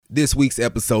This week's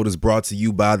episode is brought to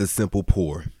you by The Simple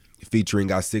Pour,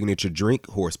 featuring our signature drink,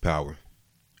 Horsepower.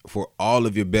 For all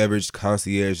of your beverage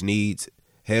concierge needs,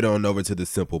 head on over to The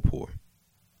Simple Pour.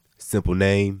 Simple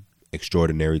name,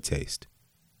 extraordinary taste.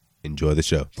 Enjoy the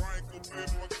show.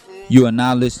 You are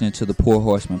now listening to the Poor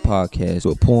Horseman podcast.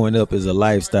 But pouring up is a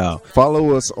lifestyle.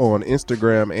 Follow us on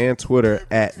Instagram and Twitter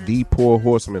at The Poor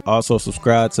Horseman. Also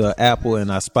subscribe to our Apple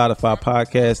and our Spotify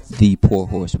podcast. The Poor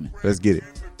Horseman. Let's get it.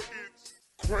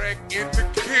 Crack in the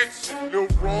kitchen, Lil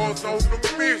Raw's on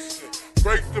the mission.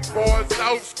 Break the boys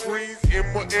out, screens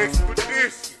in my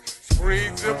expedition.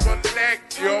 Screens in my neck,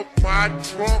 yo, my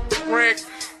trunk crack.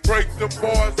 Break the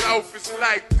boys off, it's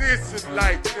like this and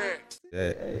like that.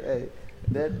 Hey,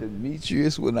 that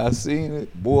Demetrius, when I seen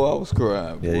it, boy, I was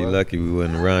crying. Yeah, boy. you're lucky we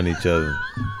wasn't around each other.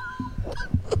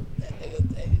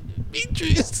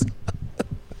 Demetrius.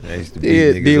 I used to beat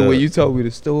Then niggas when up. you told me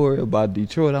the story about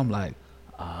Detroit, I'm like,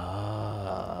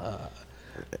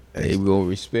 they gonna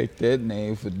respect that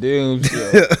name for them.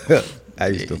 I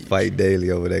used to fight daily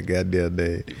over that goddamn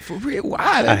name. For real,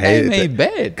 why? That name ain't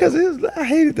bad. Cause I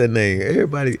hated that name.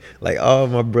 Everybody, like all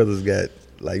my brothers got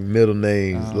like middle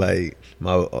names. Like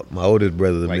my oldest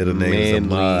brother's Like middle name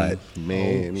is Ahmad.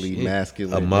 Manly, shit.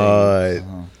 masculine.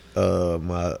 Ahmad.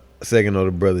 My second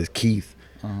older brother is Keith.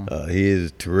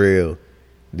 His Terrell.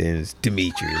 Then it's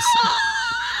Demetrius.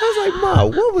 I was like, Ma,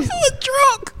 what was? You was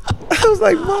drunk. I was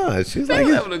like, Ma. She was They like,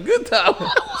 was it's, having a good time.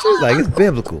 she was like, it's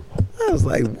biblical. I was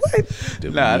like, what?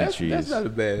 Nah, that's not a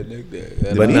bad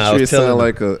nickname. But now I was Demetrius telling sound them-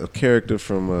 like a character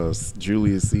from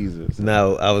Julius Caesar.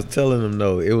 Now I was telling them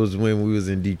though, it was when we was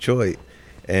in Detroit,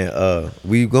 and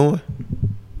we going?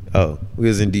 Oh, we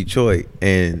was in Detroit,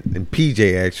 and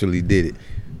PJ actually did it.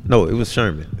 No, it was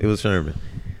Sherman.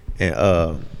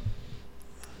 And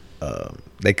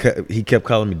he kept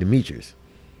calling me Demetrius.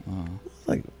 I was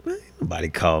like, man, ain't nobody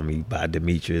call me by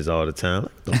Demetrius all the time.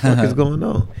 What the fuck is going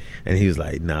on? And he was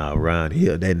like, nah, around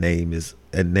here, that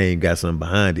name got something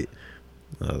behind it.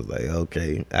 I was like,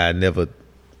 okay. I never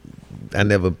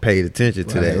paid attention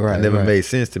to that. It never made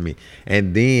sense to me.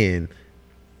 And then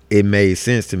it made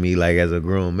sense to me like as a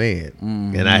grown man.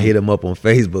 And I hit him up on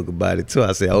Facebook about it too.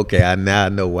 I said, okay, now I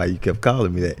know why you kept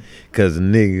calling me that. Because the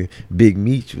nigga, Big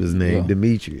Meech, was named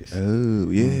Demetrius. Oh,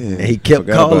 yeah. And he kept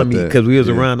Forgot calling about me that. because we was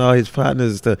Yeah. around all his partners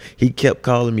and stuff. He kept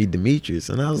calling me Demetrius.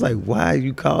 And I was like, why are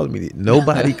you calling me that?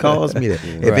 Nobody calls me that.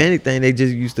 If anything, they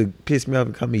just used to piss me off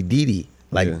and call me Didi.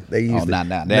 Like they used to.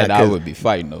 That I would be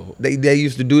fighting over. They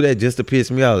used to do that just to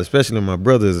piss me off, especially my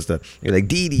brothers and stuff. They're like,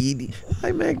 Didi.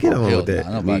 Like, man, get on with that.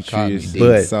 Nobody called me Demetrius, D.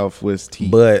 But- Southwest T.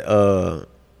 But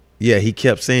yeah, he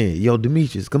kept saying, yo,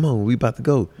 Demetrius, come on, we about to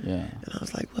go. Yeah. And I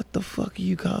was like, what the fuck are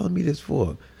you calling me this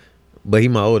for? But he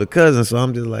my older cousin, so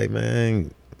I'm just like,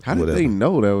 man, How did whatever. they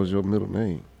know that was your middle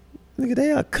name? Nigga,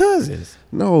 they are cousins.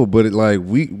 No, but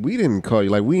we didn't call you.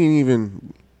 Like, we ain't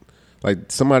even...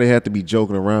 Like, somebody had to be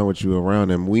joking around with you around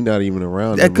them. We not even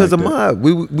around them. Because like of that. my,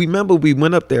 we remember we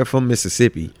went up there from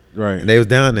Mississippi. Right. And they was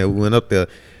down there. We went up there.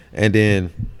 And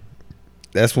then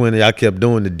that's when I kept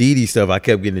doing the Didi stuff. I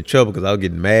kept getting in trouble because I was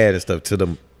getting mad and stuff to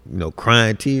them,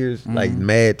 crying tears, like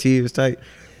mad tears type.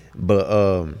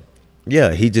 But,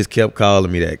 yeah, he just kept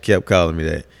calling me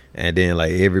that. And then,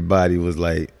 like, everybody was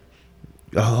like,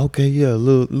 oh, okay, yeah,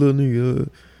 little nigga.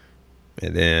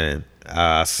 And then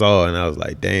I saw it and I was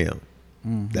like, damn.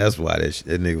 That's why that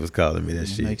nigga was calling me that It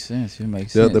shit. makes sense. It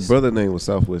makes The sense. brother name was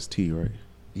Southwest T, right?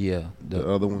 Yeah. The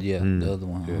other one? Yeah, the other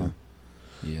one.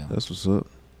 Yeah. Yeah. That's what's up.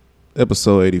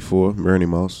 Episode 84, Bernie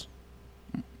Moss.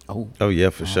 Oh, yeah,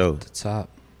 for sure. The top.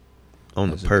 On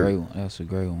That's the a great perk. one. That's a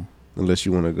great one. Unless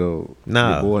you want to go,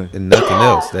 Nah, your boy. and nothing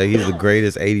else. He's the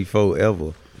greatest 84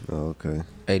 ever. Oh, okay.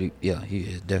 80. Yeah, he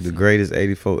is The definitely. greatest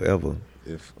 84 ever.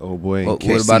 If old boy ain't What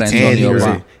catch about CTE And he Antonio was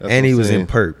Brown? in, That's and what he I'm was saying. in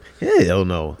perk. Hell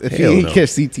no. If he Hell ain't no. catch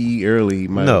CTE early, he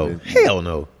might No. have been. Hell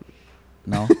no.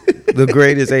 No. The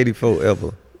greatest 84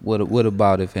 ever. What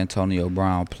about if Antonio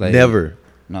Brown played? Never.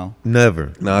 No.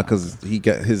 Never. Nah, because he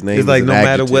got his name. It's like is no an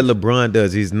matter what adjective. LeBron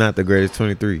does, he's not the greatest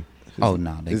 23. Oh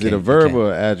no. They Is can't, it a they verb can't.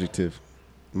 or an adjective?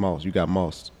 Moss. You got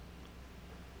mossed.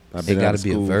 I've It been out gotta of be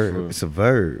a school verb. for- It's a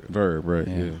verb. Verb, right?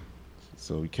 Yeah. Yeah.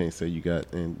 So you can't say you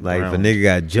got. And Like if a Brown. nigga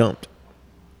got jumped.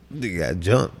 Nigga got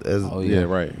jumped. That's, Oh Yeah,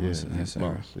 right. Yeah. Yes, sir.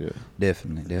 Moss, yeah.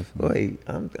 Definitely. Wait,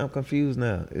 I'm confused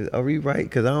now. Are we right?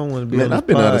 Because I don't want to be Man, on this I've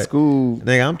been out of pod. school.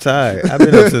 Nigga, I'm tired. I've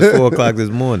been up since 4 o'clock this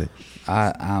morning.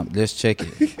 Let's check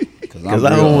it. Because 'Cause I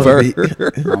don't wanna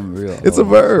be- I'm real. It's a old,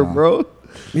 verb, so. bro.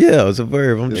 Yeah, it's a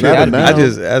verb. I'm It's tripping. not a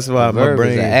noun. That's why A my verb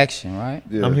brain. is an action, right?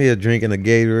 Yeah. I'm here drinking a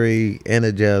Gatorade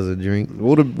Energizer drink.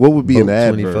 What would be an Coke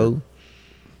adverb? 24.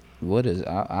 What is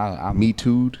I Me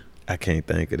too'd. I can't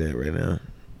think of that right now.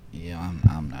 Yeah,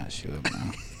 I'm not sure,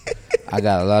 man. I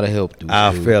got a lot of help through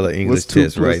I school. fail an English What's 2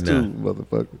 test plus right 2, now.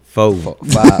 motherfucker? 4.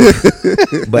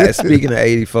 5. But speaking of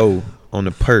 84 on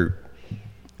the perp,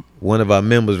 one of our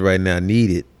members right now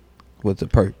needed With the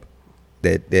perp.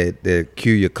 that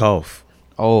cure your cough.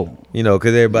 Oh, You know,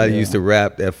 because everybody Yeah. used to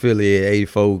rap that affiliate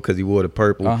 84 because he wore the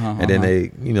purple, and then they,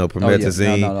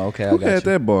 promethazine. No, okay, I Who got had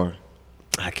you. that bar?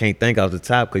 I can't think off the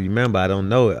top because you remember I don't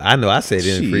know it. I know I said it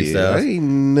in Shit, freestyle. I ain't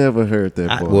never heard that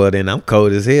bar. Well, then I'm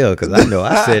cold as hell because I know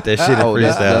I said that shit in Oh,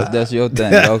 freestyle. that's your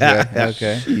thing.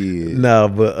 Okay. Shit. No,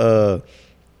 but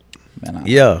Man,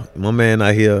 yeah, my man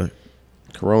out here,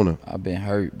 Corona. I've been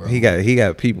hurt, bro. he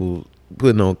got people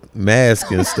putting on masks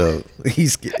and stuff.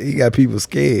 He got people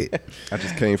scared. I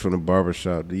just came from the barber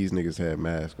shop. These niggas had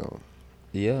masks on.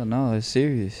 Yeah, no, it's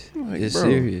serious. Like, It's bro.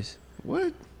 serious.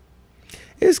 What?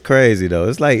 It's crazy though.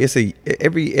 It's like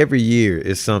every year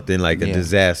is something like a Yeah.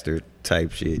 disaster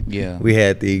type shit. Yeah. We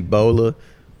had the Ebola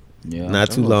Yeah.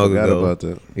 not too I long forgot ago. about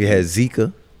that. We had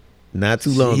Zika not too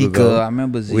long Zika, ago. I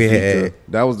remember Zika. We had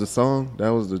That was the song. That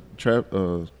was the trap.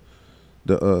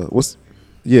 What's?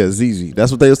 Yeah, ZZ.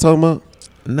 That's what they was talking about.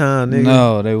 nah, nigga.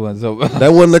 No, they wasn't so.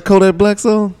 That wasn't the Kodak Black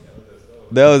song.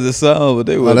 That was the song, but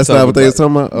they Oh, wasn't. that's not what they was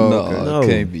talking about. Oh, No, okay. No. it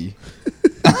can't be.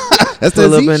 That's Pull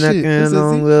that up Z in that shit. can That's that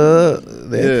on Z- love.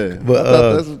 Yeah, But I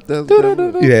thought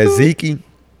that's you had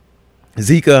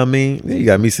Zika, I mean, you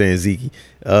got me saying Zeke.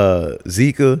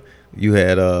 Zika, you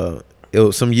had it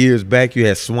was some years back you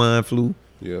had swine flu.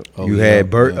 yeah. Oh, You yeah, had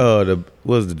bird yeah.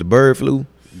 the bird flu?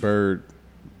 Bird.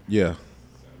 Yeah.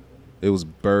 It was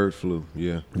bird flu.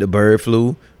 Yeah. The bird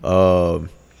flu.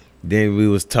 Then we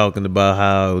was talking about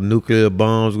how nuclear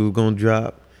bombs was gonna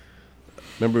drop.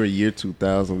 Remember in year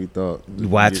 2000 we thought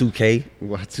Y2K.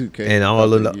 Y2K. And all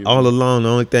along the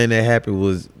only thing that happened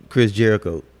was Chris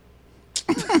Jericho.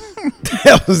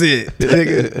 That was it.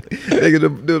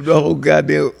 Nigga, the whole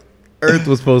goddamn earth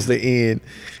was supposed to end.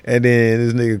 And then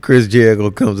this nigga Chris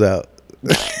Jericho comes out.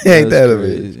 Ain't that a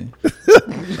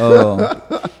bitch?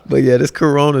 Oh, But yeah, this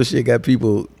corona shit got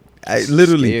people. I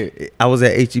was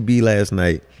at HEB last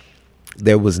night.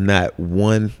 There was not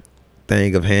one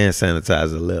thing of hand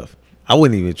sanitizer left. I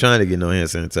wasn't even trying to get no hand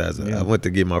sanitizer. Yeah. I went to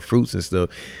get my fruits and stuff,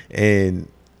 and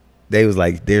they was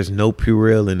like, "There's no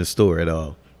Purell in the store at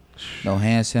all." no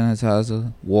hand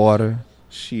sanitizer, water.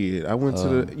 Shit, I went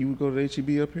to the. You would go to the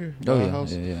HEB up here? Oh, my yeah,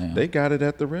 house? yeah. They got it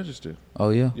at the register. Oh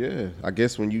yeah. Yeah, I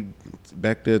guess when you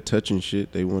back there touching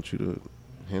shit, they want you to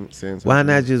hand sanitize. Why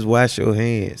not just wash your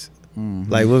hands? Mm-hmm.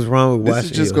 Like, what's wrong with This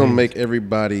washing? is just your gonna hands? make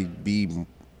everybody be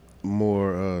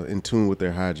more in tune with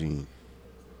their hygiene.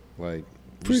 Like,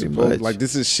 Pretty much. like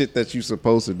this is shit that you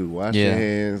supposed to do. Wash Yeah. your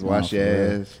hands, wash No, your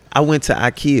for real. ass. I went to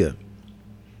IKEA.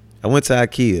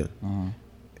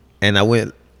 And I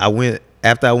went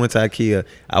after I went to IKEA,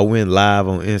 I went live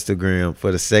on Instagram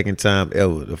for the second time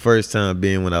ever. The first time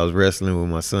being when I was wrestling with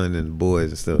my son and the boys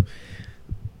and stuff.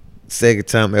 Second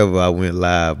time ever I went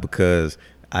live because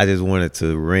I just wanted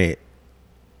to rant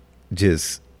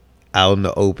just out in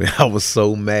the open. I was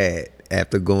so mad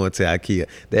after going to IKEA.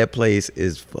 That place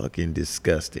is fucking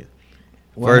disgusting.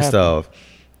 What First happened? off,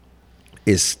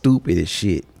 it's stupid as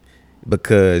shit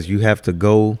because you have to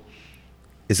go.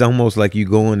 It's almost like you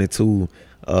going into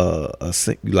a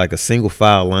single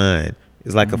file line.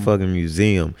 It's like a fucking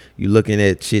museum. You looking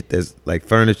at shit that's like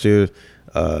furniture.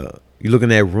 You're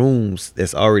looking at rooms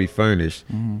that's already furnished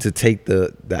to take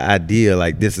the idea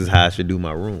like this is how I should do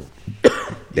my room.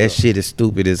 That shit is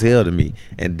stupid as hell to me.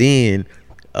 And then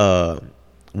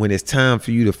when it's time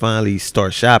for you to finally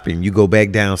start shopping, you go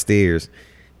back downstairs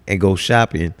and go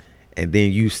shopping. And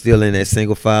then you still in that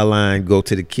single file line, go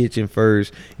to the kitchen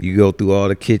first. You go through all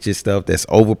the kitchen stuff that's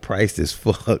overpriced as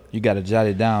fuck. You gotta jot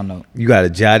it down though. You gotta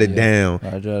jot it Yeah, down.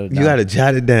 gotta jot it You down. gotta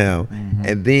jot it down.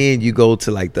 And then you go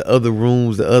to like the other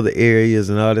rooms, the other areas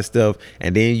and all that stuff.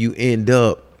 And then you end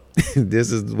up, this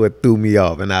is what threw me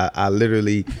off. And I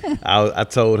literally, I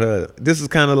told her, this is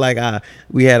kind of like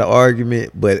we had an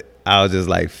argument, but I was just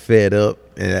like fed up.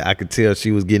 And I could tell she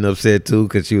was getting upset too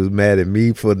because she was mad at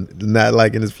me for not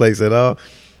liking this place at all.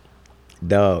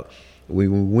 Dog, we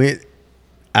went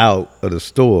out of the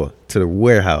store to the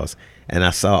warehouse and I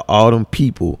saw all them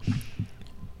people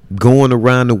going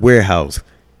around the warehouse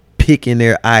picking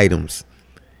their items.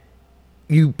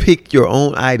 You pick your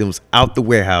own items out the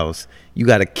warehouse. You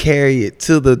got to carry it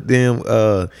to the damn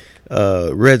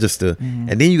register, and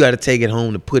then you got to take it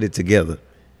home to put it together.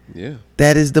 Yeah.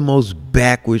 That is the most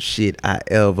backward shit I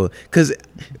ever. Because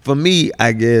for me,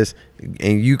 I guess,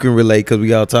 and you can relate because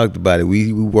we all talked about it.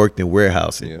 We worked in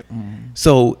warehousing. Yeah.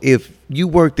 So if you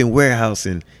worked in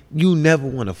warehousing, you never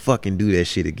want to fucking do that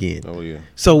shit again. Oh yeah.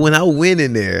 So when I went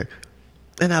in there,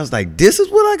 And I was like, this is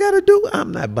what I gotta do?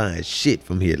 I'm not buying shit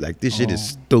from here. Like, this shit is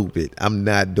stupid. I'm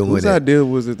not doing Whose it. idea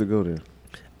was it to go there?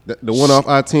 The one off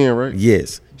I-10, right?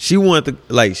 Yes. She wanted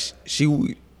to, like,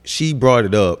 she brought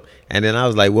it up. And then I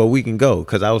was like, well, we can go.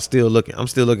 Because I'm still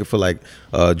looking for, like,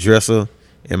 a dresser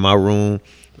in my room,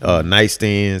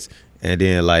 nightstands. And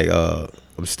then, like,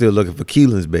 I'm still looking for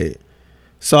Keelan's bed.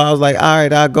 So I was like, all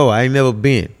right, I'll go. I ain't never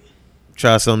been.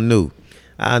 Try something new.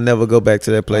 I'll never go back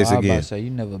to that place I was again. about to say,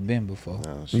 you never been before.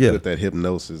 She Yeah. put that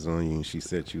hypnosis on you and she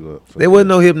set you up. For There wasn't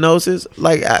no hypnosis.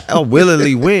 Like, I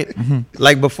willingly went.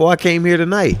 Like, before I came here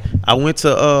tonight, I went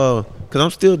to because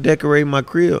I'm still decorating my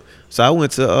crib. So I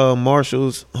went to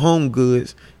Marshall's Home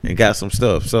Goods and got some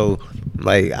stuff. So,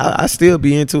 like, I still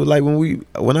be into it. Like,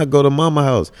 when I go to mama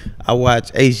house, I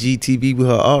watch HGTV with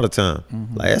her all the time.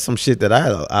 Like, that's some shit that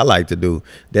I like to do.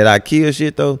 That IKEA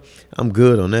shit, though, I'm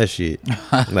good on that shit.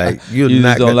 Like, You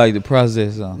just don't like the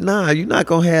process, huh? Nah, you're not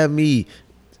gonna have me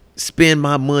spend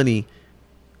my money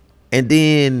and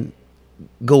then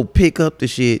go pick up the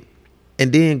shit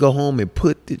and then go home and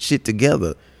put the shit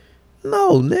together.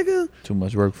 No, nigga. Too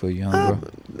much work for you, huh,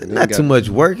 bro? Not too much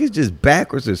work. It's just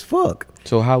backwards as fuck.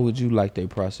 So how would you like their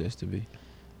process to be?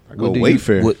 I go What do you-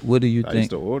 Wayfair. What do you I used think?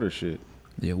 to order shit.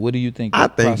 Yeah, what do you think I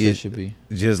the think process it should be?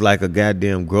 just like a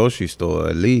goddamn grocery store,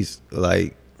 at least.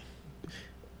 Like,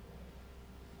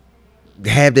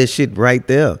 have that shit right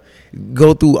there.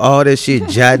 Go through all that shit,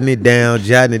 jotting it down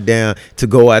to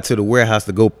go out to the warehouse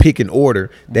to go pick an order.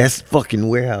 That's fucking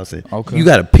warehousing. Okay. You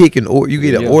got to pick an order. You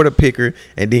get an Yeah. order picker,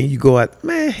 and then you go out.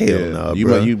 Man, hell no, you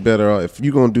bro. you better off if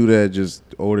you gonna do that. Just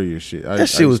order your shit. That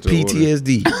shit was used to order.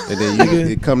 PTSD. And then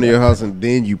you come to your house and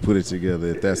then you put it together.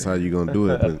 If that's how you gonna do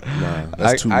it, but nah,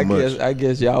 that's too much. I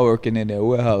guess y'all working in that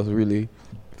warehouse really.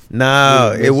 No,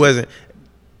 Really it miss wasn't.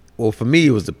 Well, for me,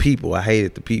 it was the people. I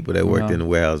hated the people that worked Uh-huh. in the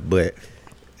warehouse, but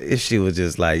this shit was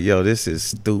just like, yo, this is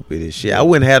stupid as shit. I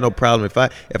wouldn't have no problem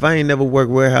if I ain't never worked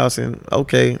warehousing.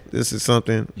 Okay, this is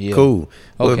something Yeah. cool.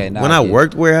 Okay, But now when I I get it.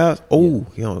 worked warehouse, you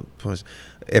know,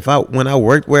 when I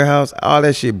worked warehouse, all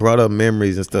that shit brought up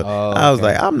memories and stuff. Oh, I was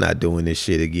okay. like, I'm not doing this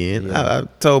shit again. Yeah. I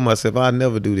told myself I'll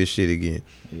never do this shit again.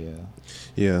 Yeah.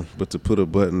 Yeah, but to put a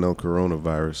button on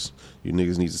coronavirus, you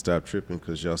niggas need to stop tripping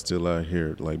because y'all still out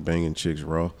here like banging chicks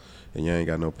raw, and y'all ain't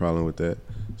got no problem with that.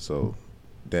 So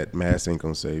that mask ain't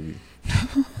gonna save you.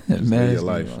 Just live your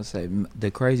life. The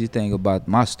crazy thing about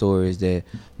my story is that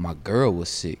my girl was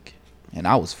sick, and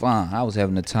I was fine. I was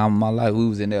having the time of my life. We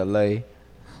was in LA,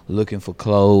 looking for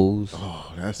clothes.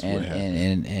 Oh, that's and, what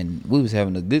happened. and we was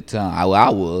having a good time. I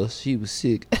was. She was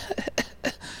sick.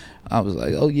 I was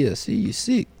like, oh yeah, see, you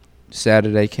sick.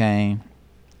 Saturday came.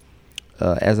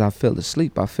 As I fell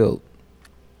asleep, I felt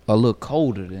a little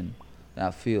colder than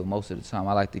I feel most of the time.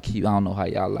 I like to keep. I don't know how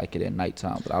y'all like it at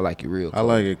nighttime, but I like it real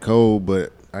cold. I like it cold,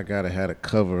 but I gotta have a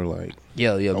cover like.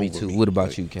 Yeah, me over too. me. What about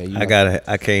Like, you, Kay? You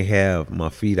I can't have my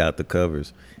feet out the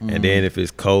covers, and then if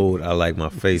it's cold, I like my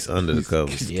face under the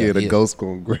covers. Scared Yeah. a ghost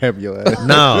gonna grab your ass.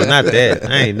 No, not that.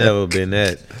 I ain't never been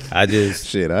that. I just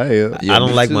Shit, I am. Yeah, I don't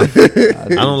me like too. my feet. I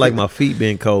don't like my feet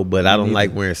being cold, but I don't neither.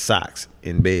 like wearing socks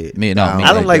in bed. Me, no, me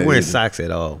I don't neither. like that wearing either. socks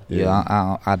at all.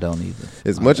 Yeah, I don't either.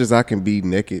 As much as I can be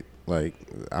naked, like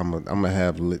I'm gonna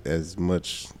have as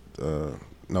much,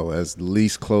 as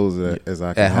least clothes as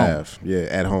I can At home. have. Yeah,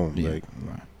 at home. Yeah, Like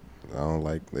right. I don't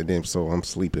like. And then so I'm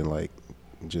sleeping like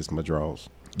just my drawers.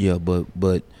 Yeah,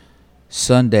 but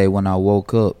Sunday when I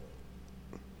woke up,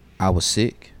 I was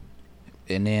sick,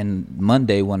 and then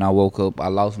Monday when I woke up, I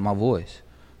lost my voice,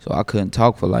 so I couldn't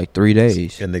talk for like 3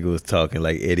 days. That nigga was talking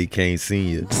like Eddie Kane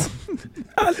Sr.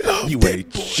 You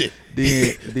ain't shit.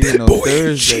 Then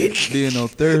on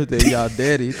Thursday, y'all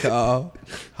daddy called,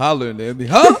 hollering at me,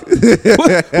 huh?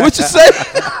 What you say?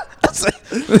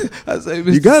 I say,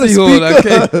 Mr. You gotta Seahorn,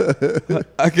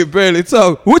 I can barely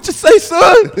talk. What you say,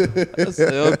 son? I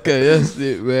say, okay, that's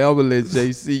it, man. I'm gonna let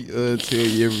JC tell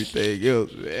you everything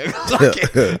else,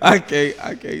 man. I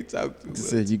can't talk too much.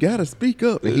 Said you gotta speak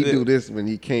up, and he do this when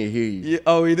he can't hear you. Yeah,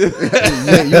 oh, he do. You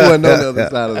wasn't on the other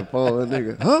side of the phone,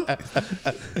 nigga. Huh?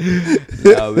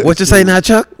 Nah, man, What you say now,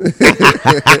 Chuck?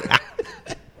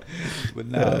 But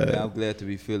now, man, I'm glad to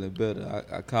be feeling better.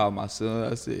 I called my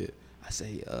son. I say,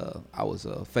 I was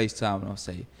FaceTiming him. I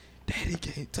say, Daddy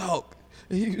can't talk.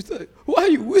 And he was like, why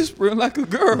you whispering like a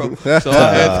girl? So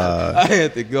I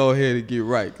had to go ahead and get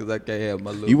right because I can't have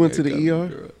my little. You went man to the call me ER?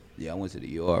 girl. Yeah, I went to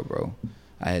the ER, bro.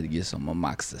 I had to get some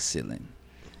amoxicillin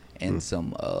and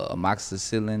some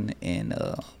amoxicillin and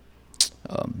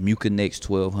Mucinex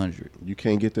 1200. You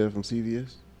can't get that from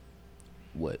CVS.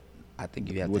 What? I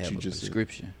think you have What to have you a just said.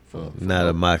 prescription for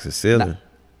Not amoxicillin.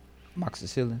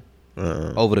 amoxicillin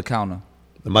Uh-uh. over the counter.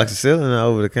 Amoxicillin not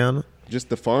over the counter. Just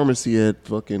the pharmacy at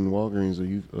fucking Walgreens or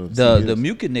you. The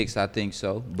Mucinex, I think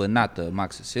so, but not the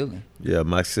amoxicillin. Yeah,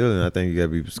 amoxicillin, I think you gotta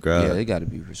be prescribed. Yeah, they got to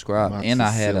be prescribed. And I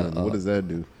had what does that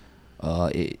do?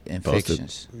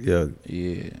 infections. Yeah.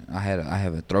 I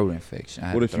have a throat infection. I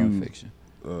had What a if throat you- infection.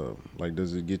 Like,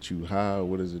 does it get you high? Or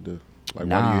what does it do? Like,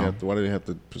 Nah. why do they have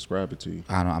to prescribe it to you?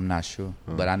 I'm not sure,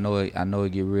 but I know it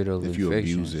get rid of If you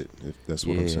infections. abuse it, if that's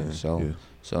what I'm saying.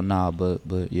 So nah, but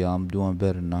yeah, I'm doing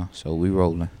better now. So we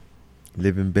rolling.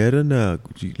 Living better now.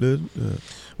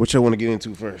 What y'all want to get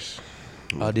into first?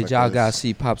 Did y'all guys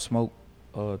see Pop Smoke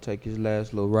take his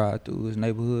last little ride through his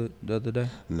neighborhood the other day?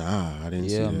 Nah, I didn't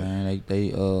see Yeah, that. man.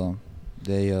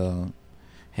 They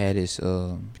had his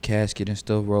casket and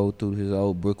stuff rolled through his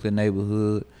old Brooklyn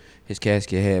neighborhood. His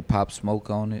casket had Pop Smoke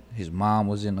on it. His mom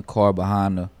was in the car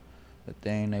behind the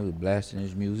thing. They was blasting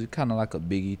his music, kind of like a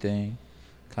Biggie thing.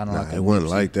 Kind of like a It wasn't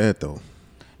Nipsey. like that though.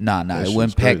 Nah, That it shit wasn't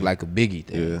was packed crazy. like a Biggie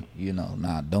thing. Yeah. You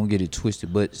know, don't get it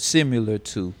twisted. But similar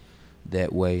to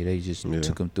that way, they just Yeah.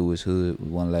 took him through his hood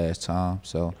one last time.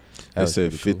 So that They was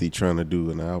said pretty 50 cool. trying to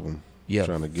do an album. Yeah,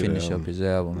 trying to get finish an up his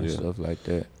album and Yeah. stuff like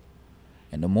that.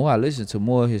 And the more I listen to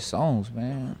more of his songs,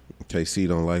 man, KC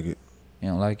don't like it. you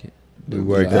don't like it. We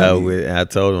worked out with. I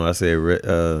told him. I said,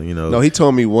 you know. No, he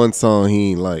told me one song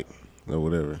he ain't like or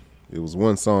whatever. It was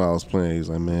one song I was playing. He was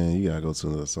like, "Man, you gotta go to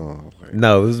another song." I was like,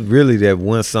 No, it was really that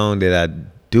one song that I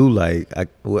do like. I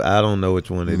don't know which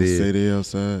one it "Say is. they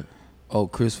outside." Oh,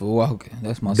 Christopher Walken.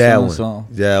 That's my That son's one. song.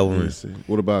 That Let one. me see.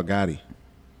 What about Gotti?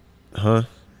 Huh?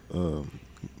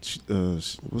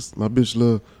 What's my bitch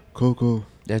love Coco?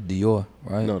 That's Dior,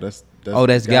 right? No, that's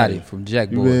Gotti from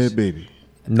Jack You Boys. bad baby.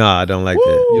 No, I don't like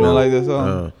that. You don't No. like that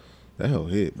song? That hell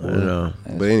hit, boy. I know.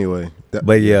 But anyway,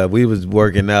 But yeah, we was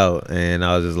working out, and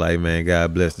I was just like, man,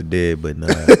 God bless the dead, but nah,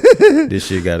 this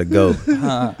shit gotta go.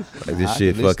 Like this I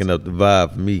shit can listen fucking up the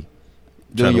vibe for me.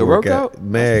 Doing Tryna your work workout?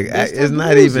 man. That's It's the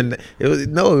not music. even. It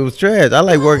was trash. I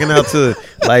like working out to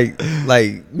like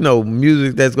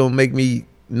music that's gonna make me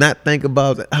not think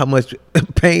about how much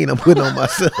pain I'm putting on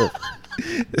myself.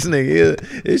 This nigga here,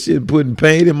 this shit putting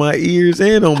pain in my ears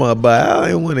and on my body. I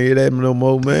ain't want to hear that no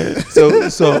more, man.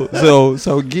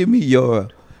 So give me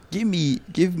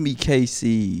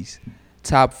KC's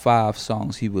top 5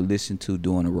 songs he would listen to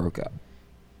during a workout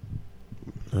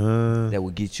that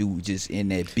would get you just in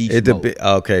that beast mode.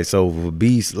 Okay, so for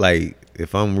beats, like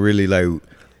if I'm really like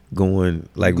going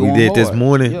like Going we did this hard.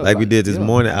 morning, Yeah, like we like- did this yeah,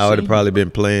 morning, I would see? have probably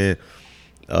been playing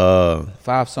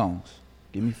 5 songs.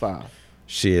 Give me 5.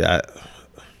 shit.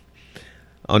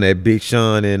 On that Big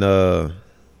Sean and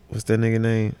what's that nigga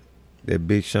name? That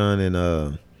Big Sean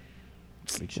and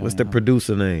what's the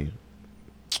producer name?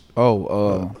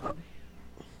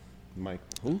 Mike,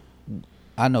 who?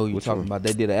 I know you're Which talking one? about.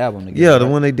 They did an album together. Yeah, the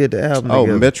right? one they did the album. Oh,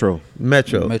 together. Metro.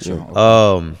 Metro. Metro.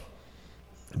 Okay.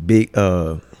 Big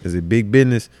is it Big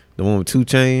Business? The one with 2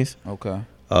 Chainz. Okay.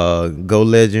 Go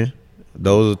Legend.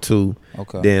 Those are 2.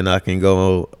 Okay. Then I can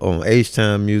go on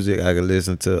H-Time Music. I can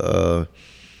listen to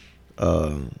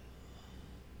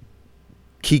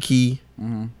Kiki.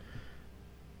 Mm-hmm.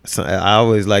 So I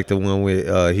always like the one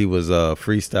where he was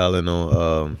freestyling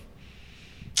on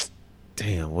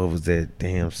damn, what was that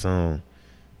damn song?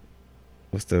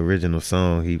 What's the original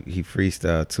song he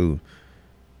freestyled to?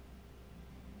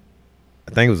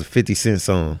 I think it was a 50 Cent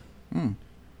song.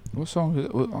 What song is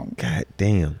it? God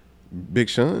damn. Big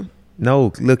Sean.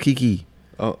 No, Lil Kiki.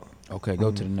 Okay,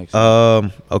 go to the next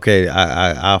one. Okay,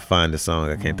 I'll find the song.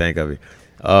 I can't think of it.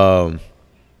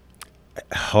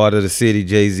 Heart of the City,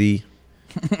 Jay-Z.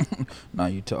 Now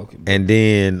you talking. And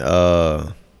then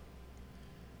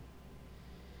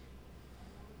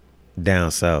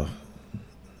Down South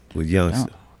with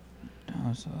Youngster.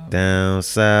 Down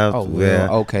South. Oh, where,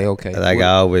 well, okay. Like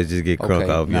Well, I always just get crunk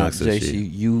off now, Youngster JC, shit.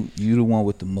 you the one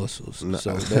with the muscles.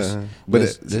 So that's,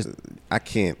 But that's I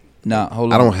can't. nah,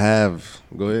 hold I on. don't have.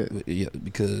 Go ahead. Yeah,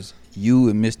 because you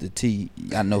and Mr. T,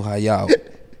 I know how y'all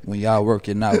when y'all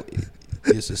working out,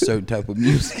 it's a certain type of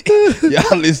music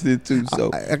y'all listening to.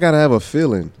 So I gotta have a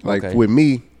feeling. Like Okay. with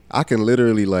me, I can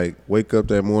literally like wake up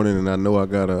that morning and I know I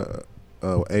got a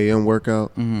AM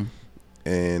workout,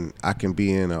 and I can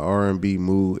be in an R&B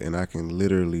mood and I can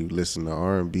literally listen to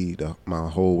R&B my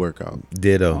whole workout.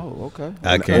 Ditto. oh, okay.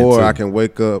 I can Or too. I can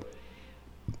wake up,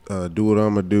 do what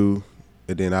I'm gonna do,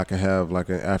 and then I can have like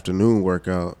an afternoon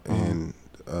workout and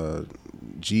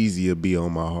Jeezy will be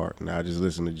on my heart, and I just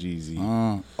listen to Jeezy.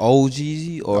 Old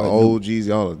Jeezy or Old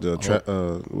Jeezy, all of the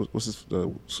what's this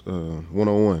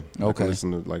 101. I Okay. can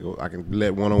listen to I can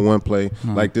let 101 play.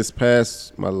 Like this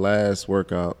past my last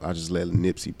workout, I just let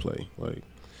Nipsey play. Like,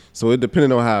 so it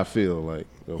depending on how I feel, like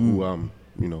who I'm,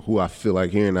 who I feel like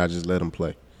hearing, I just let him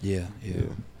play. Yeah.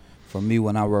 For me,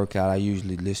 when I work out, I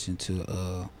usually listen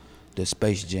to the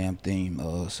Space Jam theme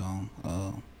song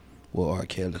with R.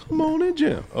 Kelly. Come on and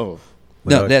jam. Oh,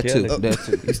 No, R. that Kelly. too. That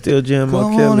too. You still jam R.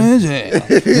 Come on Kelly? and jam.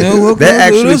 Yeah, That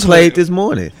actually played this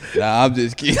morning. Nah, I'm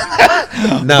just kidding.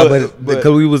 Nah, but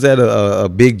because we was at a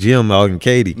big gym out in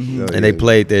Katy, and they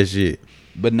played that shit.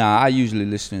 But nah, I usually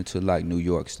listen to like New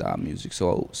York style music.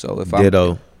 So if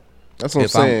Ditto. that's what I'm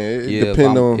saying. It if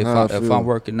depends on if how I if feel. I'm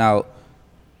working out,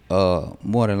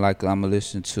 more than likely I'm gonna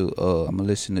listen to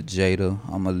Jada.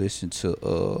 I'm gonna listen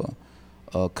to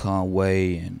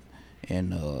Conway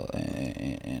and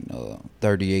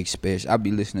 38 Special. I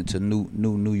be listening to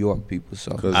New York people.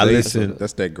 So 'Cause I they- listen-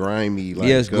 That's that grimy. Like,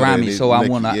 yeah, it's gutter. grimy. They So I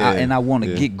make wanna you- I wanna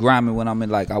yeah. get grimy when I'm in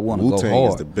like I wanna go Wu-Tang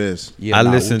hard. is the best. Yeah, I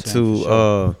nah, listened Wu-Tang to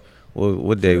for sure.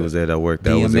 what day was that I worked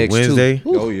out? Was it DMX too. Wednesday?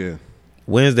 Ooh. Oh yeah.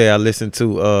 Wednesday I listened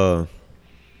to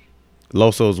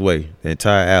Loso's Way, the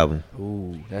entire album.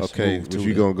 Ooh, that's Okay, smooth if too,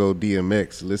 you though. gonna go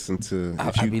DMX, listen to.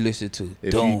 I be listening to.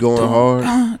 if you going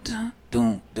hard,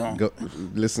 Dun. go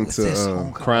listen What's that to song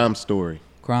called? Crime Story.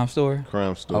 Crime Story.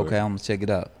 Crime Story. Okay, I'm gonna check it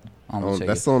out. I'm gonna check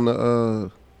That's it. on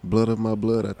the Blood of My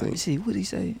Blood, I Let me think. see what he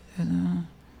say. And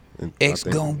I X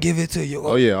think- gon' give it to you.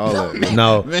 Oh yeah, all that.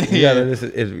 No, you gotta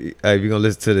listen. If you're gonna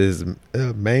listen to this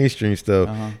mainstream stuff,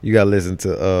 you gotta listen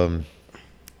to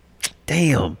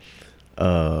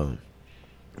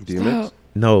DMX.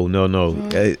 No.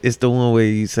 It's the one where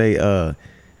you say God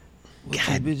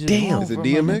damn. Is it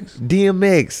DMX?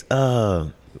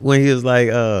 DMX. When he was like,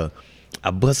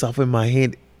 I bust off in my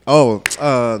hand. Oh,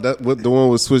 that what the one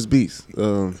with Swiss Beats.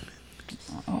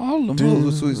 All them hoes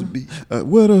was Swiss Beats.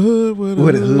 What a hood, what a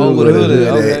What a hood. hood, Oh, what with a the hood.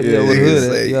 hood Okay, at. yeah, with the Yeah, hood.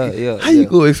 it's at. like, Yeah. How you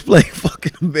gonna explain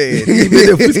fucking a man? Even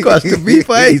if we squash the beef,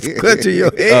 I ain't scratching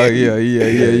your head. Oh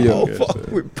yeah. Don't fuck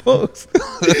with punks.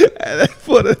 And that's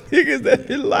for the niggas that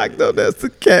been locked up. That's the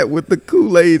cat with the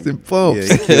Kool-Aids and Yeah,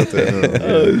 pumps. he killed that.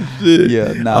 Oh shit!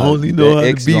 Yeah, nah, I only know that how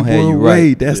X to be gonna have you one right.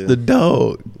 way. That's Yeah. the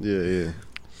dog. Yeah.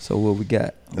 So what we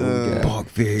got? Bark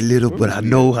very little, but I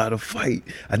know how to fight.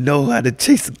 I know how to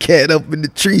chase a cat up in the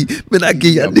tree. Man, I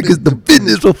give y'all niggas the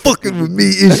business for fucking with me.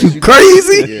 Is you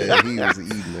crazy? Yeah, he was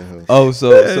eating that hoe. Oh,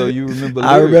 so you remember?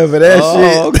 I lyrics? remember that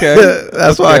Oh, shit. Okay.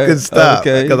 That's why I Okay. couldn't stop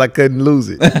Okay. because I couldn't lose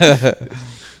it.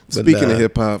 Speaking of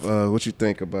hip hop, what you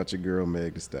think about your girl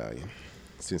Meg Thee Stallion?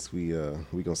 Since we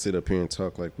gonna sit up here and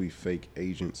talk like we fake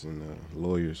agents and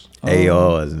lawyers,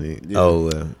 ARs, nigga. Yeah. Oh,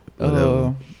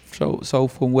 whatever. So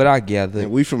from what I gathered,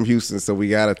 and we from Houston, so we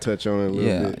gotta touch on it a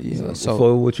little bit. yeah. So, So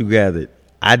For what you gathered,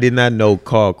 I did not know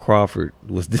Carl Crawford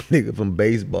was the nigga from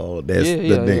baseball. That's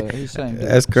the name. yeah. He's same dude.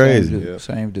 That's crazy. Same dude. Yeah.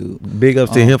 Same dude. Big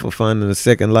ups to him for finding a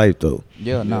second life, though.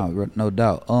 Yeah, no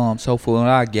doubt. So from what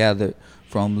I gathered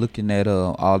from looking at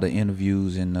all the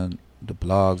interviews and the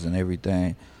blogs and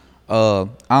everything, I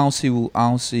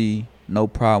don't see no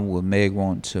problem with Meg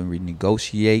wanting to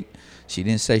renegotiate. She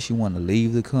didn't say she wanted to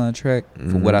leave the contract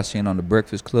from what I seen on the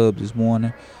Breakfast Club this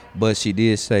morning, but she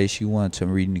did say she wanted to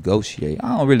renegotiate.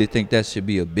 I don't really think that should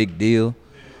be a big deal.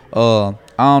 I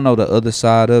don't know the other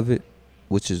side of it,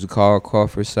 which is the Carl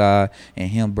Crawford side, and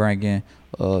him bringing,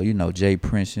 Jay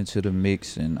Prince into the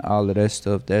mix and all of that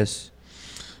stuff. That's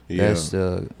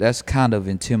kind of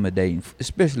intimidating,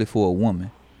 especially for a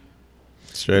woman.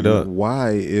 Straight up.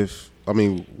 why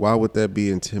would that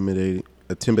be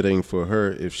intimidating for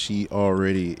her if she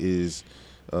already is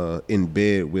in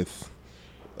bed with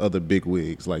other big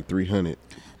wigs like 300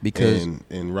 Because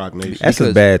and Rock Nation? That's a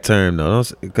Because- bad term, though,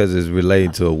 because it's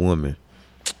related to a woman.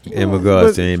 In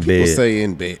regards to in people bed. say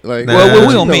in bed. Like, Nah. well, we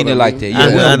you don't know mean what it I like mean? that. Yeah,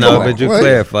 we I don't know, mean it but you What?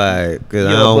 clarify it because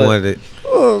I Yeah, don't but- want it.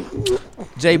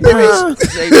 Jay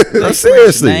Prince. Jay No,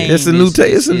 seriously, name it's a new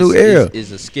it's a new era.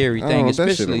 Is a scary I thing, don't know,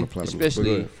 that shit don't especially apply to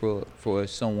me, but go for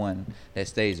someone that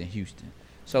stays in Houston.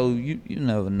 So you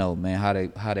never know, man, how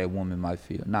that woman might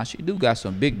feel. Now she do got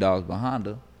some big dogs behind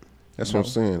her. That's You what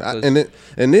I'm saying. know, 'cause-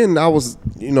 And then I was,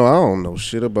 I don't know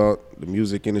shit about the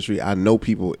music industry. I know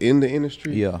people in the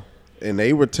industry. Yeah. And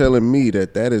they were telling me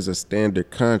that is a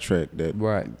standard contract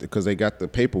Right. because they got the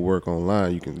paperwork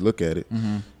online. You can look at it.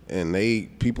 Mm-hmm. And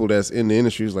people that's in the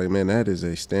industry is like, man, that is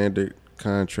a standard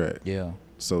contract. Yeah.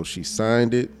 So she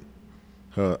signed it.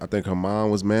 I think her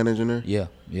mom was managing her. Yeah.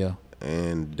 Yeah.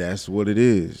 And that's what it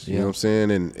is. You know Yeah. what I'm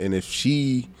saying? And if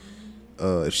she's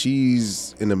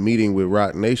in a meeting with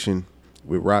Rock Nation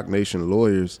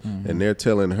lawyers, and they're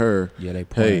telling her, Yeah, they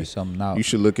pointing hey, something out. you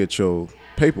should look at your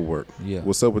paperwork. Yeah.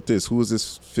 What's up with this? Who is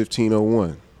this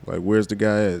 1501? Like, where's the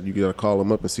guy at? You gotta call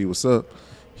him up and see what's up.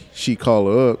 She call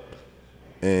her up,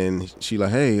 and she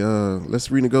like, hey, let's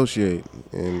renegotiate.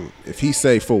 And if he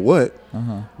say for what,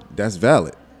 that's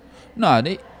valid. No,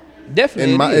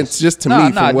 Definitely, And it is. it's just to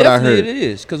me from what I heard. It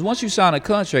is because once you sign a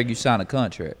contract, you sign a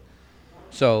contract.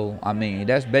 So I mean,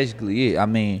 that's basically it. I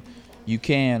mean, you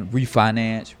can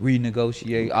refinance,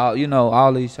 renegotiate,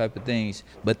 all these type of things,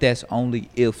 but that's only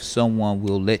if someone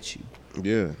will let you.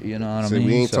 Yeah. You know what I See, mean?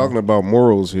 we ain't So- talking about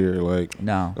morals here, like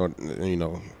No. or, you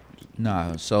know,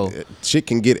 Nah. So shit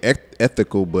can get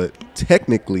ethical, but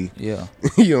technically, yeah,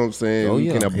 you know what I'm saying? Oh, we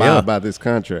yeah. can abide Yeah. by this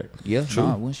contract. yeah.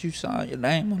 Nah, once you sign your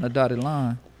name on the dotted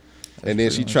line, And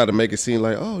then she tried to make it seem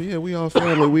like, oh yeah, we all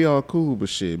family, we all cool, but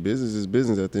shit, business is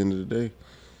business at the end of the day.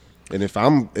 And if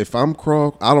I'm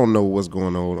Craw, I don't know what's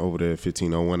going on over there at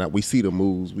 1501. We see the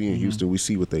moves. We in Houston, we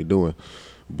see what they doing.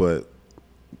 But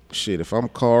shit, if I'm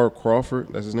Carl Crawford,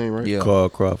 that's his name, right? Yeah. Carl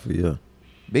Crawford, yeah.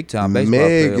 big time baseball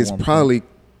player. Meg is at one probably,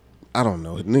 I don't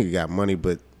know, the nigga got money,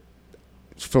 but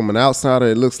from an outsider,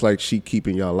 it looks like she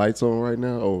keeping y'all lights on right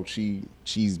now. Oh, she's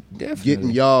Definitely. getting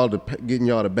y'all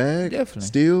the bag. Definitely.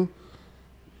 Still,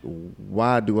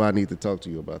 why do I need to talk to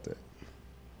you about that?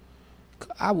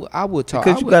 point. I would talk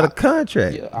Because you got a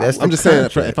contract. Yeah, That's I'm the just saying,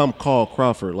 contract. if I'm Carl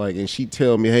Crawford, like, and she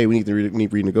tell me, hey, we need to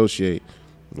renegotiate,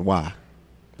 why?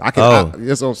 That's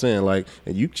what I'm saying. Like,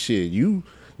 and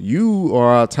you are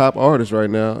our top artist right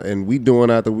now, and we doing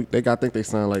I think they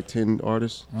signed like 10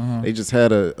 artists. They just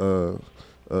had a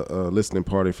listening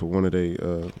party for one of their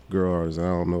girl artists. I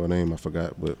don't know her name, I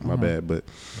forgot, but my bad. But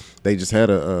they just had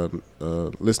a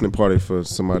listening party for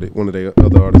one of their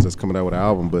other artists that's coming out with an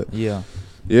album. But Yeah.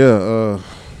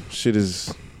 shit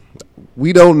is,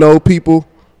 we don't know people,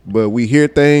 but we hear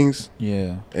things,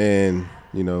 Yeah. and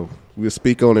you know, we'll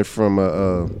speak on it from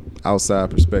a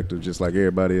outside perspective, just like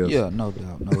everybody else. Yeah, no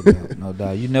doubt, no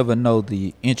doubt. You never know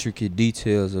the intricate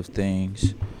details of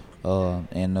things,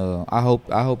 and I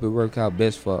hope it work out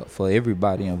best for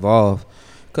everybody involved,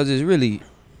 cause it's really,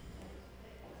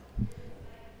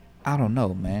 I don't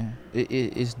know, man.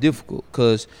 It's difficult,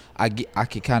 cause I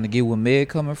can kind of get where Meg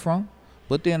coming from,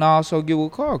 but then I also get where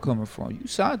Carl coming from. You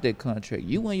signed that contract,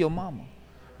 you and your mama.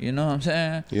 You know what I'm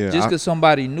saying? Yeah, just because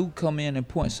somebody new come in and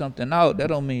point something out, that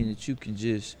don't mean that you can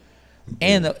just.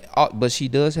 And but she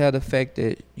does have the fact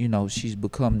that she's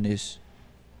become this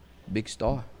big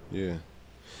star. Yeah.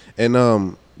 And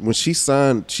when she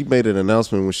signed, she made an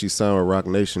announcement when she signed with Rock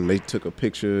Nation. They took a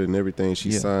picture and everything.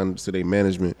 She signed to their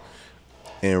management,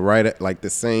 and right at like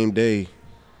the same day,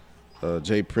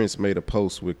 Jay Prince made a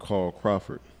post with Carl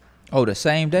Crawford. Oh, the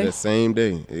same day? That same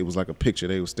day, it was like a picture.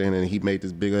 They were standing, and he made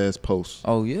this big ass post.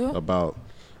 Oh yeah. About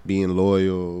being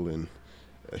loyal, and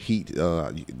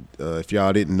if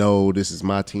y'all didn't know, this is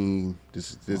my team.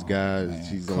 This guy,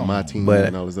 he's on my team, But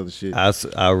and all this other shit.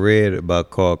 I read about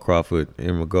Carl Crawford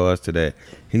in regards to that.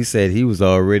 He said he was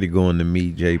already going to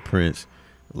meet Jay Prince,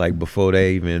 like before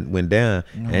they even went down.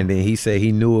 And then he said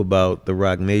he knew about the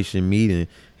Rock Nation meeting.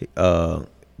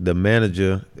 The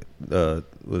manager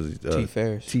was T.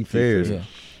 Ferris. T. Ferris.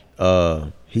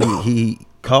 Yeah. He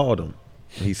called him.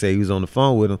 He said he was on the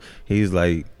phone with him. He's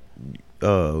like,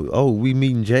 we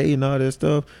meeting Jay and all that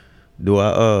stuff. Do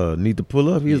I need to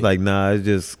pull up? He was like, nah, it's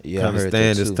just Yeah, I kind of heard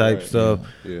that standard too. type Right, stuff.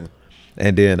 Yeah.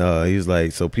 And then he was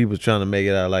like, so people trying to make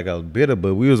it out like I was bitter,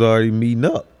 but we was already meeting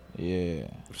up. Yeah.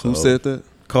 Who said that?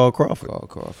 Carl Crawford. Carl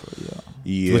Crawford. Yeah.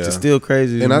 Yeah. Which is still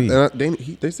crazy to And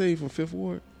me. they say he from Fifth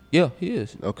Ward. Yeah, he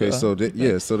is. Okay, so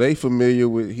they familiar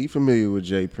with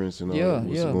Jay Prince and all. Yeah,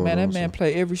 what's yeah, going man. That on, man so.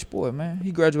 played every sport, man.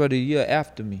 He graduated a year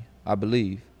after me, I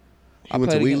believe. He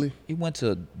went to played Wheatley? He went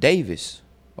to Davis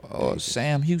or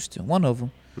Sam Houston, one of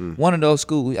them. One of those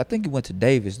schools. I think he went to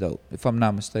Davis though, if I'm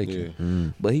not mistaken.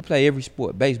 Yeah. But he played every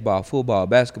sport: baseball, football,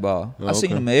 basketball. I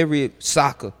seen okay. him in every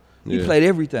soccer. He Yeah. played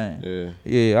everything. Yeah.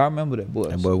 Yeah, I remember that boy.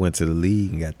 That boy went to the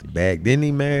league and got the bag. Didn't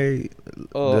he marry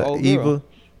old Eva? girl.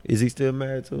 Is he still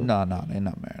married to her? No, they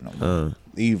not married no more.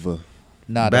 Eva.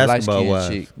 Nah, the light basketball skinned wise.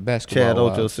 chick. Basketball Chad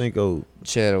wise. Ochocinco.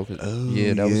 Chad Ochocinco.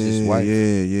 Yeah, that was his wife.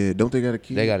 Yeah. Don't they got a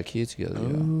kid? They got a kid together.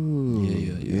 Oh,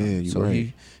 Yeah. you So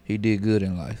right. he did good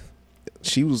in life.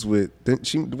 She was with. I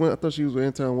thought she was with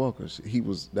Antoine Walker.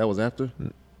 That was after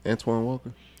Antoine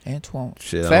Walker. Antoine.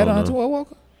 Shit, I Fat don't know. Antoine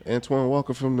Walker? Antoine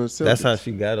Walker from the Celtics. That's how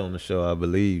she got on the show, I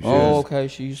believe. Oh, okay.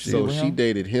 She used to be So with she him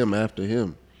dated him after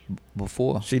him.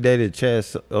 before. She dated Chad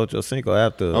Ochocinco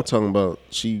after. I'm talking about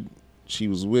she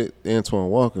was with Antoine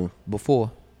Walker,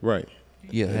 Before. right?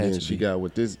 Yeah, And had then to she be. got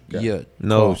with this guy. Yeah.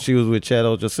 No, Carl. she was with Chad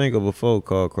Ochocinco before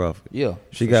Carl Crawford. Yeah.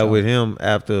 She for got sure. with him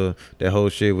after that whole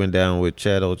shit went down with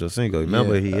Chad Ochocinco.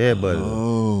 Remember, Yeah. he headbutted her.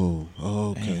 Oh,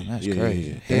 okay. Damn, that's Yeah, crazy.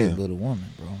 yeah. Head Damn. little woman,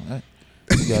 bro.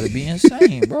 You gotta be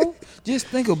insane, bro. Just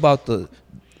think about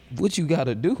what you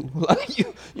gotta do. Like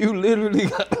you literally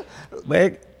got.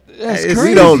 But That's it's- crazy.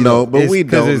 We don't know, but it's- we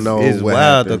 'cause don't it's- know It's what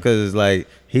wild though, happened. because it's like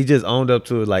He just owned up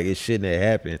to it like it shouldn't have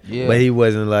happened. Yeah. But he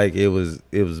wasn't like it was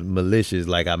malicious,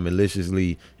 like I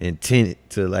maliciously intended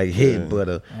to like hit, but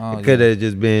it could have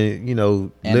just been, literally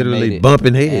Animated.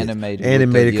 bumping heads.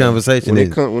 Animated Conversation.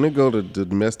 When it go to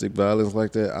domestic violence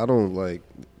like that, I don't like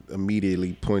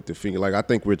immediately point the finger. Like I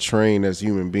think we're trained as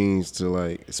human beings to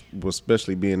like,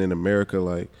 especially being in America,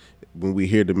 like when we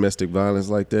hear domestic violence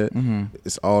like that,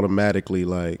 it's automatically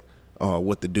like, oh,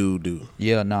 what the dude do?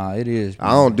 Yeah, nah, it is.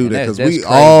 I don't do And that because that's we crazy.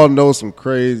 all know some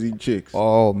crazy chicks.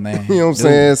 Oh man, You know what I'm Dude.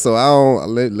 saying? So I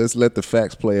don't let's let the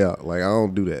facts play out. Like I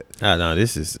don't do that. No,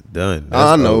 this is done.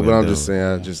 I know, That's but I'm over just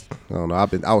and saying. I don't know.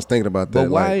 I was thinking about that.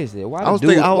 But why like, is that? Why I the was dude?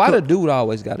 thinking- I was- Why the dude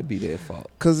always got to be their fault?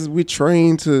 Because we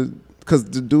trained to. Because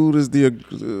the dude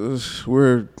is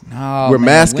we're Nah, we're man,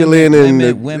 masculine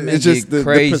women and it's just get the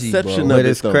crazy, perception bro. of But it.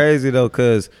 it's though. crazy though,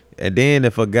 cause and then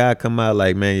if a guy come out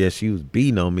like, man, yeah, she was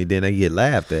beating on me, then they get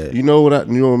laughed at. You know what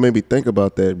made me think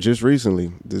about that just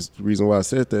recently? This reason why I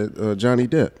said that. Johnny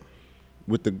Depp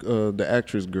with the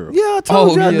actress girl. Yeah, I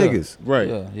told y'all yeah. niggas. Right.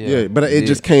 Yeah. Yeah. But it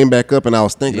just came back up, and I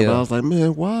was thinking Yeah. about. I was like,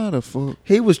 man, why the fuck?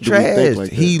 He was do we think trash. like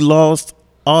that? He lost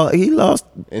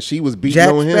And she was beating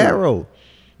Jack on him. Sparrow.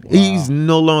 He's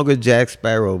no longer Jack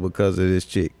Sparrow because of this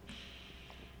chick.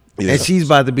 Yeah. And she's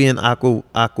about to be an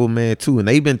Aquaman too. And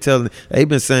they've been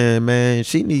saying, man,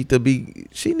 she need to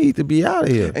be out of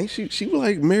here. Ain't she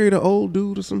like married an old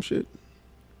dude or some shit?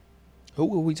 Who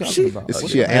were we talking about? It's-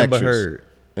 What she is- an Amber actress. Heard.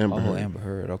 Amber Oh, Heard. Amber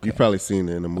Heard. Okay, You probably seen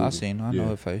her in the movie. I seen her. I know Yeah.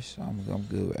 her face. I'm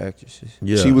good with actresses.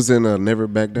 Yeah. She was in Never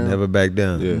Back Down. Never back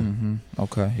down. Yeah. Mm-hmm.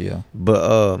 Okay, yeah.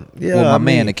 But yeah. Well, my I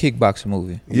man, mean, the kickboxing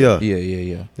movie. Yeah.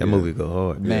 Yeah. that movie go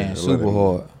hard. Man, I love super that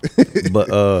hard.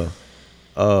 But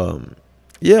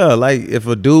yeah, like if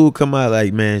a dude come out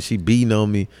like, man, she beating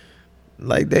on me,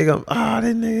 like they go, that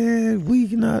nigga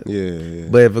weak not. Yeah.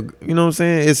 But if you know what I'm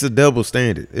saying, it's a double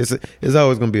standard. It's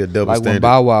always gonna be a double Like when standard.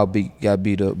 Bow Wow got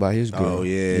beat up by his girl. Oh,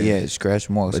 yeah. He had scratch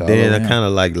marks. But all then over I him. kind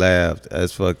of like laughed.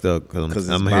 That's fucked up 'Cause because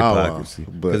it's I'm a Bow Wow, hypocrisy.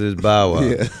 but- Because it's Bow Wow.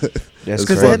 Yeah. That's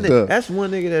Because crazy. that's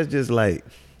one nigga that's just like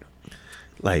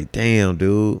damn,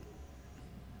 dude.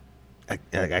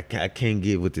 I can't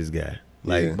get with this guy.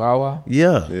 Like, Yeah. Bow Wow.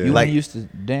 yeah. Yeah. You Like, like used to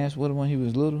dance with him when he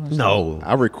was little. and stuff? no.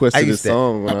 I requested I this used to-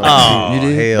 song when I Oh, You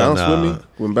did? hell Bounce no. With Me.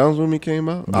 When Bounce With Me came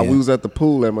out, Yeah. we was at the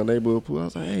pool at my neighborhood pool. I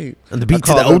was like, hey. And the beat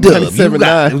to I the called old her dub. You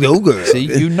 97.9. got girl. See,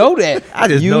 you know that. I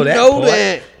just you know that part.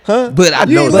 that. Huh? But I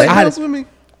You know ain't that. like Bounce With Me?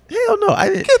 Hell no. I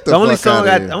didn't. Get the The only fuck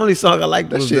outta here. the only song I liked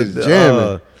That was shit's the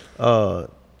jamming.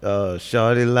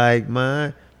 Shawty like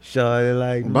mine. Shawty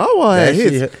like mine. Bow Wow had That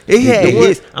hits. shit- He had The one-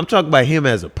 hits. I'm talking about him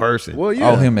as a person. Well,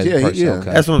 yeah. Oh, him as a yeah, person, Yeah.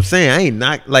 okay. That's what I'm saying. I ain't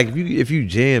not like if you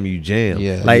jam, you jam.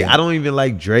 Yeah, Like yeah. I don't even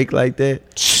like Drake like that.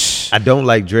 I don't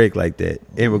like Drake like that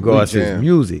in regards to his jam.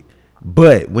 music.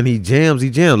 But when he jams,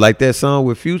 like that song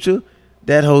with Future.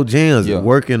 That whole jam's Yeah.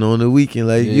 working on the weekend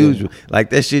like Yeah. usual.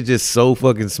 Like that shit just so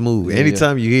fucking smooth. Yeah,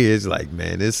 Anytime you hear it, it's like,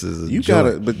 man, this is a You joint.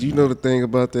 gotta, but you know the thing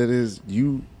about that is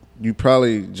you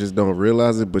probably just don't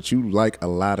realize it, but you like a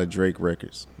lot of Drake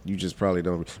records. You just probably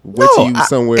don't. Wait till you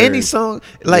somewhere. Any song,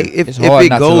 like if It's if hard it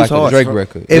not to goes like a hard, Drake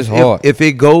record. If, It's hard. If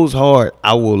it goes hard,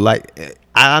 I will like.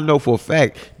 I know for a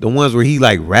fact the ones where he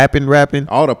like rapping,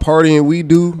 all the partying we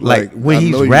do, like when I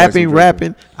he's know you like some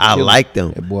rapping, Drake. I Killer. like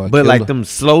them. That boy But like killer. them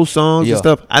slow songs Yeah. and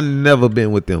stuff, I never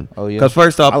been with them. Oh, yeah? Because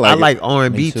first off, I I like like it.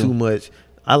 R&B Me too. too much.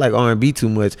 I like R&B too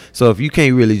much. So if you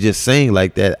can't really just sing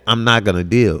like that, I'm not gonna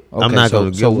deal. I'm Okay, not so,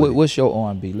 gonna So go. with it. what's your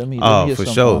R&B? Let me hear for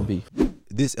some sure. R&B.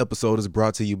 This episode is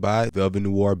brought to you by Velvet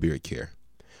Noir Beard Care.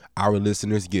 Our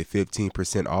listeners get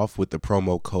 15% off with the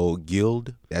promo code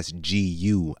GUILD, that's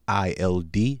GUILD,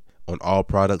 on all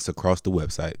products across the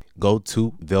website. Go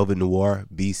to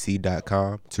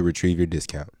velvetnoirbc.com to retrieve your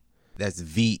discount. That's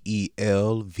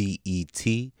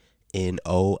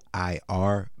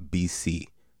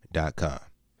VELVETNOIRBC.com.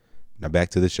 Now back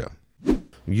to the show.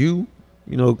 You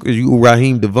know, because you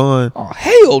Raheem Devon. Oh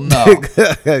hell no!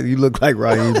 You look like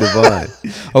Raheem Devon.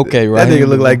 Okay, That right. nigga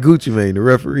look like Gucci Mane, the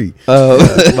referee.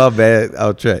 My bad,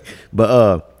 out track.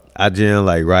 But I jam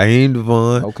like Raheem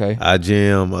Devon. Okay. I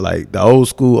jam like the old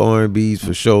school R&Bs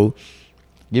for sure.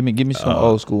 give me some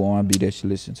old school R&B that you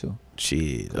listen to.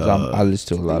 Shit. 'Cause I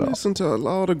listen to a lot of. Listen to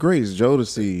all the greats,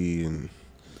 Jodeci and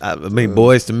I mean,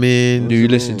 Boys to Men. Do you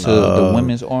listen to the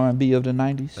women's R&B of the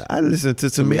 90s? I listen to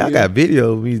Tamia. I got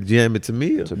video of me jamming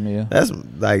Tamia. Tamia. That's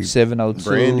like 702.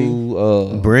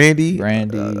 Brandy. Brandy.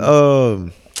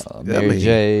 Brandy. Mary mean,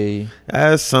 J.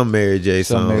 That's some Mary J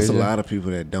Some songs. Mary there's a J. lot of people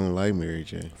that don't like Mary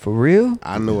J. For real?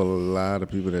 I know a lot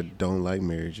of people that don't like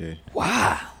Mary J.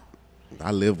 Wow.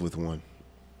 I live with one.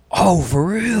 Oh, for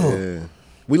real? Yeah,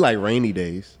 we like Rainy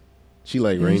Days. She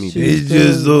like Rainy It's Days. It's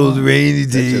just those rainy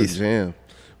That's your days. jam.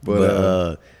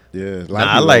 But yeah, a lot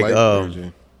nah, of I people like Mary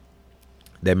J.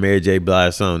 that Mary J.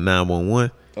 Blige song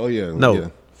 911. Oh yeah, No,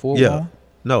 yeah. yeah,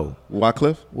 no.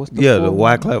 Wyclef. What's the Yeah, the 411?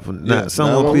 Wyclef. Yeah,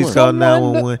 Someone please 911. call Someone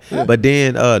 911. But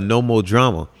then No More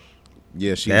Drama.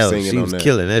 Yeah, she That was was, singing she on was that.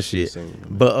 killing that She was shit. singing on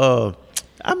that. But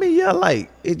I mean, yeah, like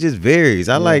it just varies.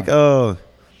 I like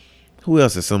who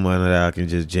else is someone that I can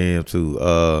just jam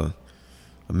to?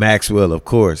 Maxwell, of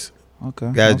course.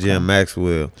 Okay. Got okay. jam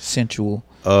Maxwell. Sensual,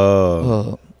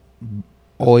 Uh,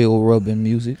 oil rubbing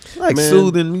music. like Man.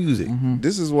 soothing music.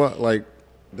 This is what like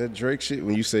that Drake shit.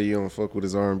 When you say you don't fuck with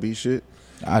his R&B shit,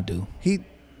 I do. he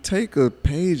take a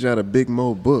page out of Big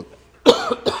Mo book.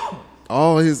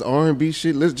 All his R&B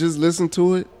shit. Let's just listen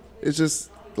to it. It's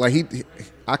just like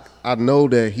I know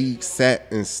that he sat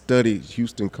and studied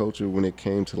Houston culture when it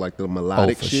came to like the Oh,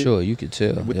 melodic for shit sure. You could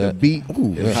tell. with yeah. the beat,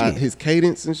 Ooh, and how shit. his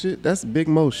cadence and shit. That's Big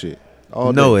Mo shit.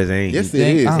 All No, day. it ain't. Yes, You it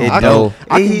think? is. I It don't I know. can,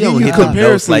 I can he give don't you hit them notes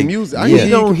comparison like music. I he can give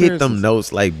you don't hit them comparisons.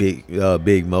 notes like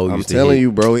Big Mo I'm used to telling hit.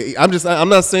 you, bro. I'm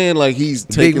not saying like he's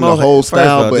Big taking Mo, the whole first of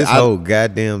style, all, but this whole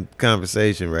goddamn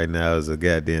conversation right now is a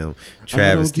goddamn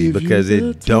travesty because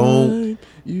it don't.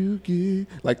 You get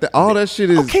like that. All that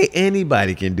shit is Okay,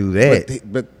 anybody can do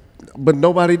that. but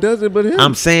nobody does it but him.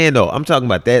 I'm saying though, I'm talking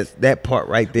about that part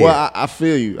right there. well, I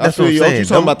feel you. That's I feel what I'm you. saying. You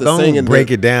talking about the Don't singing? break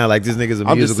it down like this nigga's a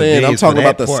I'm musical just saying. I'm genius for talking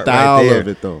about that the part style right there. of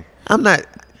it, though. I'm not.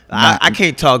 I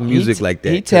can't talk music like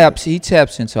that. He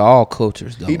taps into all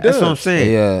cultures though. He That's what I'm does.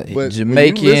 saying. Yeah, But when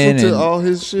Jamaican you listen to and all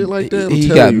his shit like that, I'm he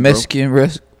telling got you, bro. Mexican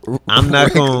I'm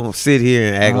not gonna sit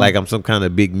here and act like I'm some kind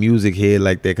of big music head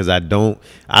like that because I don't.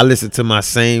 I listen to my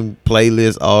same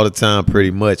playlist all the time, pretty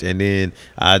much, and then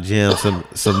I jam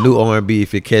some new R&B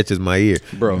if it catches my ear,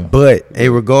 Bro. But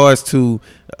in regards to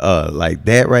like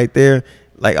that right there,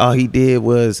 like all he did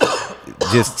was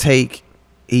just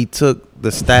he took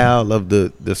the style of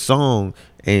the song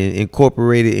and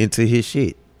incorporated it into his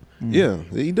shit. Yeah,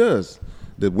 he does.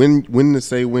 The when to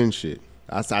say when shit.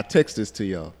 I text this to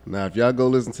y'all. Now, if y'all go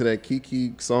listen to that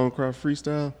Kiki Songcraft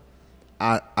freestyle,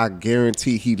 I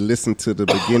guarantee he listened to the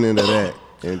beginning of that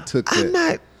and took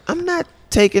that. I'm not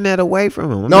taking that away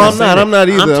from him. No, I'm saying not. I'm not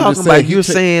either. I'm I'm talking just about saying he you're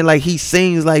ta- saying like he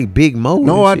sings like Big Mo.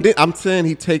 No, I and shit. did. I'm saying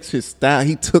he takes his style.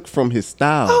 He took from his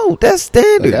style. Oh, that's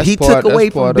standard. That's He part- took away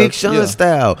that's from part Big of- Sean's yeah.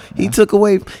 style. He took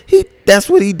away. That's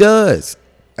what he does.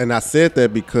 And I said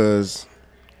that because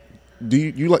do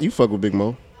you fuck with Big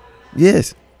Mo?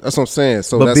 Yes, That's what I'm saying.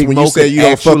 So but that's Big when Mo you say could you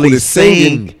don't fuck with actually his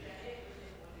singing.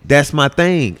 That's my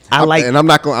thing. I like. and I'm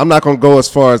not gonna go as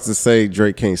far as to say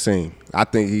Drake can't sing. I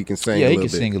think he can sing. Yeah, a he little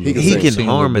can bit. sing a little He bit. can sing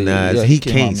a little bit. harmonize. Yeah, he he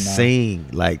can can't harmonize. sing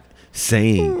like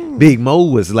sing. Big Mo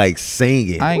was like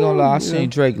singing. I ain't gonna lie, I seen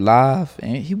Drake live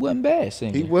and he wasn't bad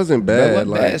singing. He wasn't He bad. wasn't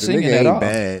Like bad the singing nigga at ain't all.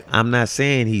 bad. I'm not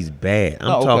saying he's bad. I'm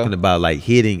Oh, okay. talking about like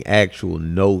hitting actual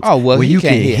notes. Oh, well, when he you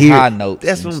can't can hit hear high notes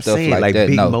That's and what I'm stuff saying. like Like that,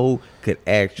 Big no. Mo could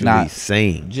actually Nah.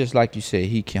 sing. Just like you said,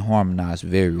 he can harmonize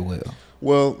very well.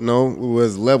 Well, no, it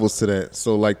was levels to that.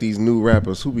 So like these new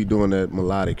rappers who be doing that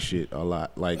melodic shit a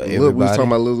lot. Like we was Everybody. talking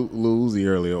about Lil Uzi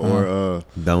earlier, or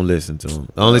Don't listen to him.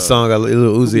 The only song Lil be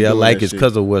Uzi I doing like that is shit?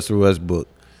 because of Westbrook.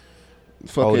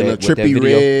 fucking that- with that Trippie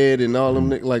video? Red and all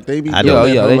them niggas. Like they be I doing know.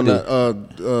 that.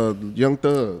 Yeah, they Young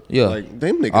Thug. Yeah. like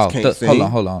them niggas can't sing.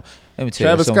 Hold on. Let me tell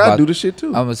Travis you something Scott about, do the shit too.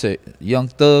 I'm gonna say Young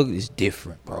Thug is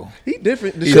different, bro. He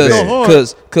different. The shit go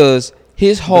hard. Cause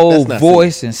his whole not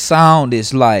voice and sound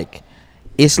is like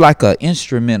it's like an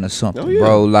instrument or something, Oh, yeah.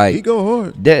 bro. Like he go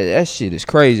hard. that shit is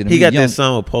crazy to me. He got Young, that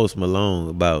song with Post Malone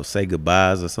about say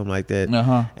goodbyes or something like that.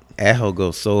 Uh-huh. That hoe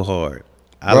goes so hard.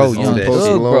 I Bro, listen Young to that Post Thug,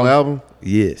 shit. Malone bro. album.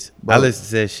 Yes, I listen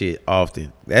to that shit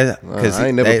often. Because I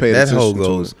ain't never paid that hoe attention to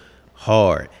goes it.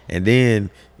 hard. And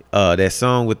then that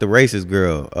song with the racist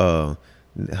girl,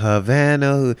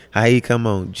 Havana, how he come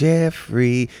on,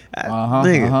 Jeffrey.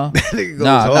 Nigga, that nigga goes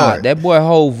hard. That boy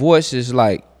whole voice is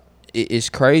like it's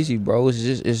crazy, bro.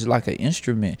 It's like an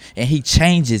instrument, and he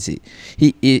changes it.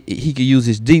 He can use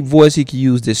his deep voice. He can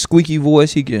use this squeaky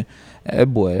voice. He can.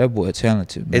 That boy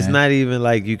talented, man. It's not even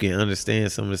like you can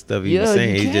understand some of the stuff he was Yeah,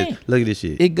 saying. you He can't. just look at this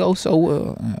shit. It goes so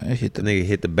well. It hit The the. nigga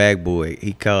hit the backboard.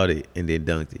 He caught it and then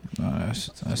dunked it.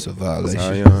 That's a violation.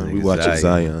 Zion. We watching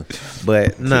Zion. Zion.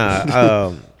 But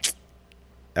nah,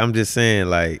 I'm just saying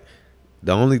like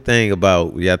the only thing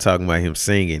about y'all talking about him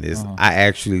singing is I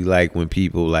actually like when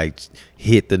people like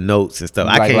hit the notes and stuff.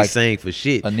 I can't Like sing for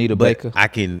shit. Anita but Baker? I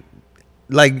can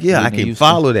like I Whitney can Houston.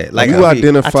 follow that. Like you I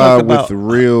identify talk with about- the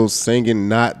real singing,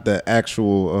 not the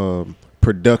actual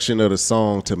production of the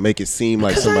song to make it seem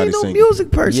like 'cause I somebody ain't no singing.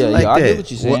 music person Yeah, like I that. get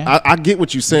what you're saying. Well, I get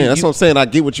what you're saying. That's what I'm saying. I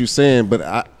get what you're saying,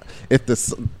 but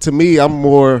to me, I'm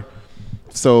more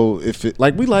so if it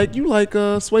like you like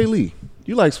Sway Lee.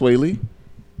 You like Sway Lee.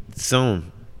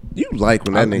 some. You like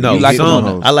when that nigga? No, You like some.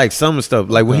 him on I like some stuff.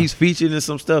 Like when he's featured in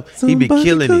some stuff, he be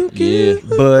killing it. Yeah.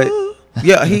 But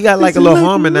yeah, he got like a little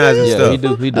harmonizing Yeah, stuff.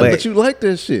 he do. But you like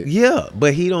that shit. Yeah,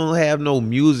 but he don't have no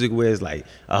music where it's like,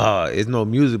 it's no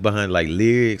music behind like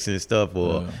lyrics and stuff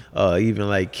or even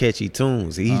like catchy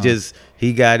tunes.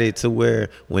 He got it to where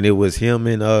when it was him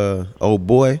and old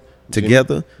boy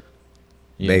together,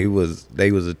 they was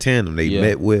a tandem. They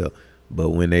met well.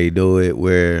 But when they do it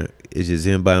where it's just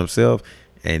him by himself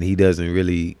and he doesn't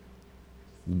really,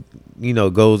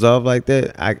 goes off like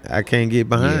that, I can't get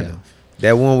behind him.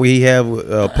 That one where he have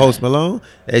Post Malone,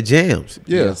 that jams.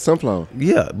 Yeah, Sunflower.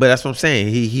 Yeah, but that's what I'm saying.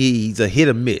 He's a hit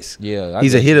or miss. Yeah,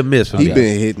 he's a hit or miss for He me.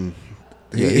 been hitting.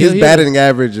 Yeah, His batting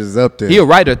average is up there. He a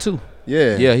writer too.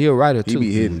 Yeah. Yeah, he a writer He too.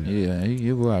 be hitting. Yeah, he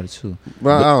a writer too.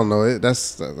 But I don't know. I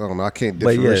don't know. I can't But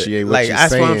yeah, differentiate what like you're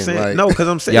that's saying. what I'm saying. Like, No, because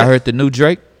I'm saying Y'all heard the new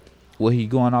Drake? Where he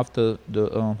going off the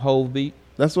whole beat?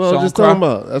 that's what I was Song just Cry? talking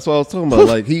about. That's what I was talking about.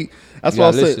 Like that's You what I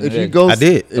gotta said. listen If to you that. go, I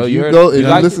did. If Oh, you heard go, it? if You you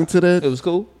liked listen it? to that, It was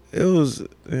cool. it was.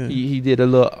 He did a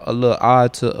little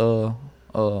odd to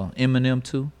Eminem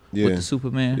too Yeah. with the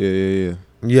Superman. yeah.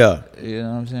 Yeah, You know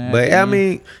what I'm saying? but I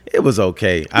mean, it was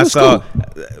okay. I was saw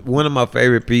one of my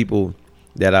favorite people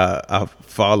that I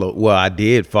follow. Well, I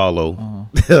did follow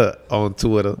on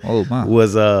Twitter. Oh, my.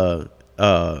 Was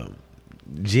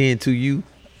Jen to you?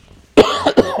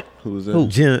 Who was that? Who?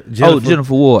 Jennifer.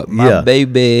 Jennifer Ward, my Yeah.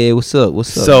 baby. What's up?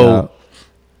 What's up? So,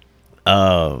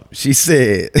 dog? she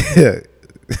said,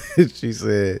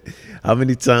 how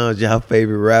many times y'all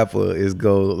favorite rapper is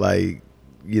go like,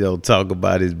 talk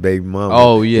about his baby mama?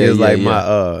 Oh, yeah, it was yeah, like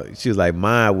yeah. she was like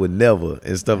mine would never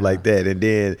and stuff like that. And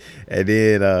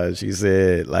then she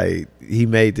said like he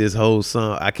made this whole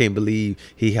song. I can't believe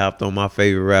he hopped on my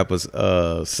favorite rapper's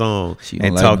song She don't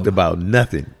and like talked no- about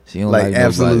nothing. She don't like like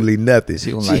absolutely nobody. nothing. She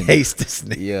She, don't like- hates this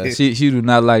nigga. Yeah, she do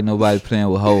not like nobody playing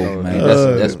with Hov, man.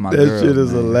 That's my that girl. shit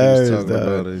is man. hilarious, Talking dog.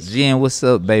 about his Jen, what's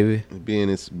up, baby? being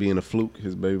a fluke.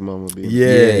 His baby mama being.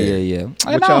 Yeah.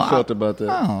 What y'all felt about that?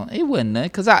 No, it wasn't nothing.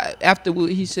 Cause after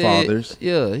what he said, Fathers.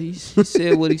 yeah, he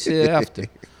said what he said after.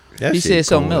 That He shit said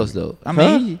something corny. else though. I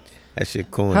mean, That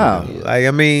shit corny. How? though. Like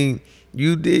I mean,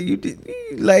 you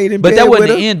laid in but bed that with wasn't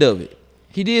her. the end of it.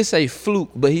 He did say fluke,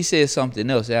 but he said something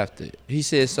else after. He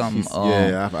said something.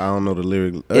 I don't know the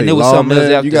lyric. And it was something else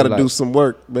after, You got to like- do some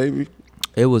work, baby.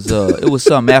 It was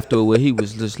something after where he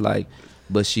was just like,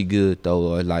 but she good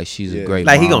though, or like she's a Yeah. great.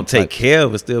 Like he mom gonna take type. care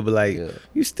of it still, but like Yeah.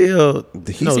 you still.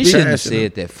 He He shouldn't have trashing said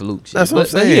her. that fluke shit. That's what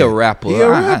I'm but he a saying. rapper. He a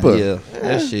rapper. Yeah,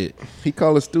 that shit. He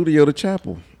called his studio the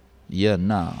chapel. Yeah,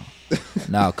 nah,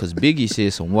 cause Biggie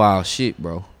said some wild shit,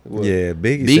 bro. Yeah,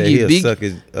 Biggie said he'll Biggie- suck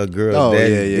a girl's Oh,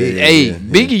 daddy yeah, dick. yeah. Hey,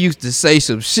 Biggie used to say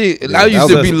some shit, and I That used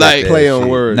was to be a like, play on shit.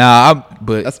 words.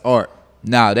 but That's art.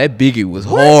 that Biggie was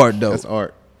hard though. That's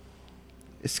art.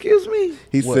 Excuse me.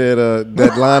 He said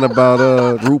that line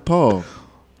about RuPaul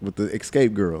with the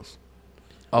Escape Girls.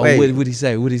 Oh, Wait. what he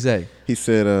say? What he say? He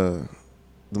said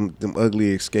them ugly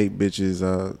escape bitches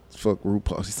fuck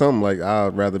RuPaul. Something like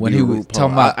I'd rather When be he RuPaul. was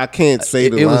talking about, I can't say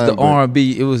the it line. was the but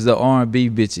R&B. It was the R&B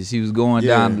bitches. He was going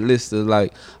down Yeah. the list of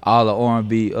like all the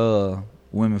R&B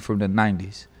women from the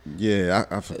 '90s. Yeah,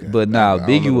 I forgot. But now I don't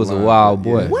Biggie know the was a line, wild but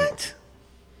boy. yeah. What?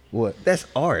 What? That's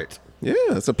art. Yeah,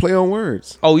 it's a play on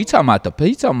words. Oh, you talking about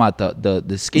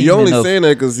the scheming He only of saying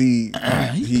that because he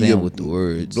playing with the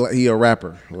words. He a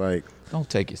rapper. Like, Don't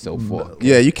take it so far.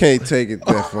 yeah, you can't take it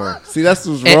that far. See, that's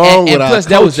what's And, wrong with and our plus,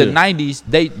 that was the culture. '90s.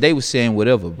 They was saying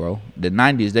whatever, bro. The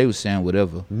 '90s, they was saying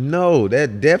whatever. No,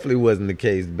 that definitely wasn't the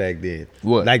case back then.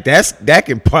 What? Like that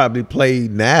can probably play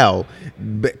now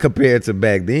compared to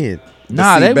back then. But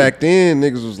Nah, see, they back then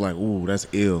niggas was like, "Ooh, that's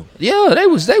ill." Yeah, they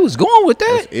was going with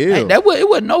that. That's ill. It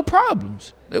wasn't no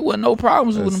problems. There wasn't no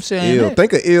problems with them saying Ill. that.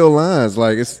 Think of ill lines.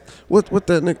 Like it's what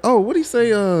that nigga. Oh, what he say?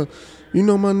 You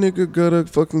know my nigga gotta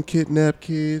fucking kidnap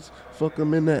kids, fuck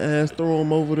them in the ass, throw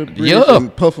them over the bridge. Yeah.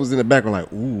 And Puff was in the background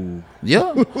like, ooh.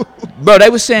 Yeah, bro. They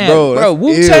was saying, Bro, bro, that's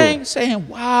Wu Tang ill. saying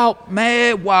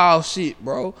wild shit,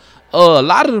 bro. A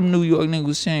lot of them New York niggas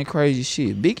was saying crazy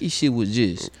shit. Biggie shit was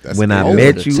just That's When I ill.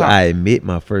 met the you, top. I admit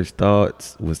my first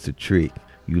thoughts was the trick.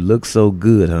 You look so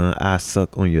good, huh? I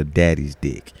suck on your daddy's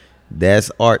dick. That's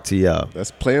art to y'all.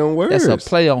 That's play on words. that's a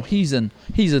play on. He's an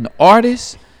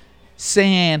artist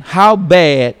saying how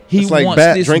bad he It's like wants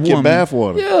this drink your woman.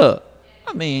 bathwater. Yeah,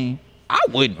 I mean, I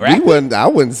wouldn't rap. I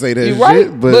wouldn't say that You shit,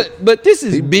 right, but but this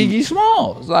is Biggie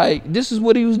Smalls. Like this is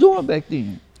what he was doing back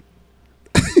then.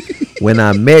 When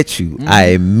I met you, I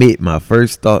admit my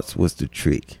first thoughts was the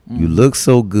trick. You look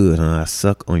so good, huh? I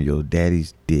suck on your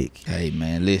daddy's dick. Hey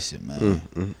man, listen,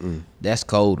 man. That's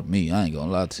cold to me. I ain't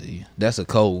gonna lie to you. That's a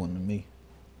cold one to me.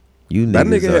 You That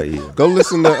niggas are nigga, ill.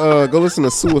 go listen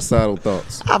to Suicidal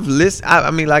Thoughts. I've listened.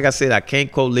 I mean, like I said, I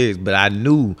can't quote lyrics, but I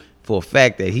knew for a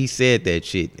fact that he said that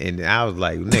shit, and I was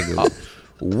like, nigga,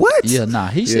 what? Yeah, nah.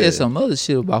 He Yeah. said some other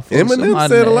shit about Eminem somebody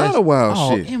said a that lot asked- of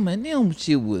wild shit. Eminem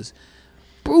shit was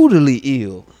brutally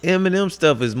ill. Eminem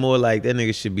stuff is more like that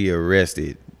nigga should be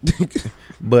arrested.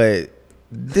 But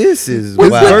this is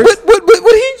What, wild.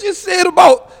 what he just said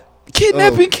about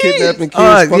kidnapping kids? Kidnapping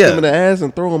kids, fuck yeah. them in the ass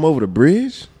and throw them over the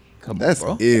bridge. Come That's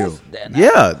on, bro. ill.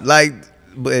 Yeah, like,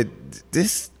 but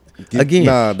this again.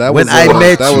 Nah, that when was, I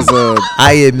met that you, was,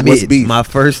 I what's admit beef? my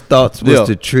first thoughts was Yeah.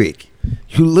 the trick.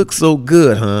 You look so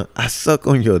good, huh? I suck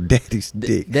on your daddy's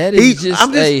dick. that is just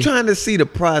I'm just a- trying to see the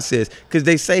process because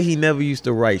they say he never used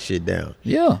to write shit down.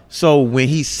 Yeah. So when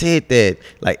he said that,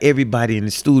 like everybody in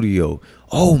the studio,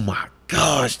 oh my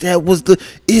gosh, that was the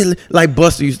ill. Like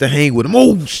Buster used to hang with him.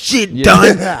 Oh shit,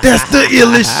 Don, that's the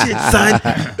illest shit,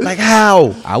 son. Like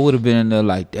how? I would have been in there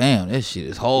like, damn, that shit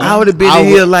is whole. I would have been in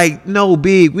here like, no,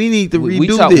 big. We need to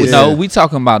redo this. No, we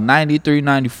talking about 93,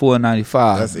 94,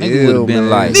 95. That's Nigga would ill, have been man.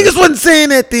 like, Niggas wasn't saying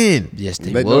that then. yes,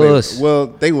 they They know was. well,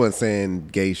 they wasn't saying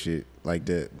gay shit like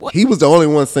that. He was the only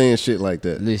one saying shit like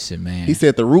that. Listen, man. He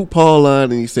said the RuPaul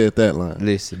line and he said that line.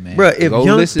 listen, man. Bruh, if Go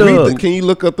Young listen Thug- to- Can you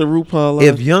look up the RuPaul line?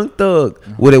 If Young Thug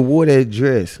would have wore that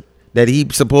dress that he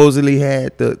supposedly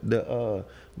had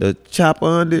the chopper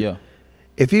under, Yeah.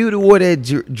 if he would have wore that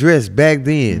dress back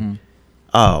then,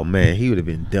 oh man, he would have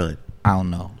been done. I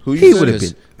don't know. Who you He said? would have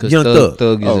been Because Young Thug.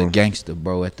 Thug is Oh. a gangster,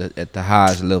 bro, at the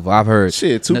highest level. I've heard.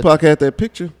 Shit, Tupac had that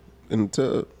picture in the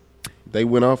tub. They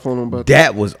went off on him about that.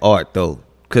 That was art though,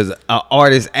 because an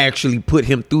artist actually put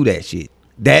him through that shit.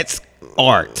 That's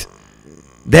art.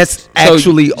 That's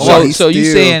actually art. So you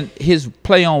still- saying his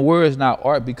play on words not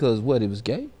art because what, it was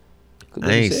gay?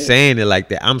 I ain't saying it like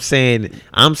that. I'm saying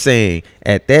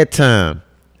at that time,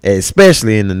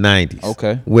 especially in the 90s.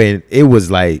 Okay. When it was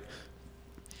like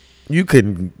you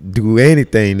couldn't do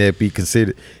anything that be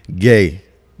considered gay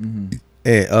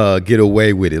and get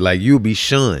away with it. Like you'll be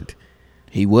shunned.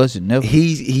 He wasn't never.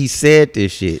 He said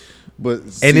this shit. But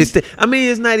And see, it's I mean,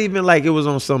 it's not even like it was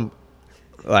on some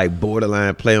like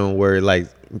borderline play on word like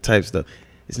type stuff.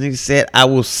 This nigga said, "I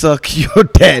will suck your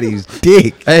daddy's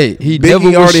dick." Hey, he Biggie never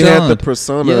was already had shunned. the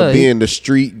persona Yeah, of being the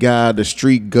street guy, the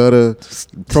street gutter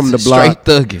from the straight block.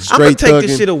 thugging. I'm gonna Straight take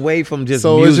this thugging. shit away from just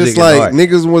So it's music just and like art.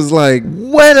 niggas was like,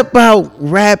 What about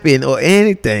rapping or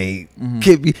anything?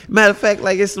 Could be, matter of fact,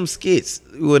 like it's some skits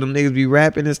where them niggas be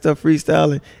rapping and stuff,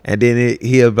 freestyling, and then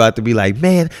he about to be like,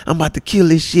 "Man, I'm about to kill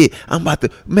this shit. I'm about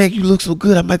to make you look so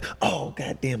good." I'm like, "Oh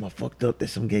goddamn, I fucked up.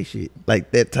 That's some gay shit."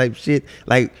 Like that type shit.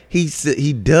 Like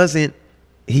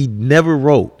he never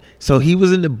wrote. So he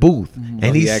was in the booth and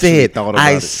he he actually said, thought about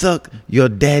 "I it. suck your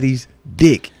daddy's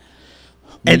dick."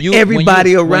 When And you-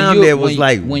 everybody when you- around when you- there was when-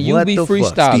 like, when you "What be the fuck?"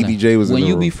 freestyling, Stevie J was in when the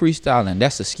you be room. freestyling,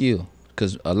 that's a skill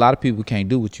because a lot of people can't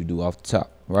do what you do off the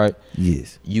top, right?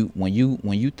 Yes. When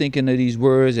you thinking of these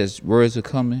words as words are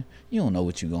coming, you don't know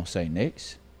what you gonna say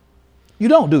next. You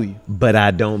don't, do you? But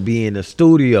I don't be in the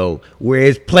studio where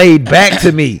it's played back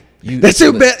to me. You-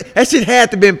 that shit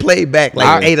had to been played back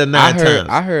like 8 or 9 times.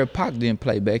 I heard Pac didn't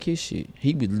play back his shit.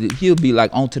 He'll be like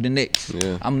on to the next.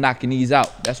 Yeah. I'm knocking these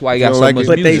out. That's why he You got don't so like much it?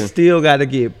 but they music. still got to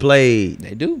get played.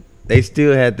 They do. They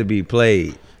still had to be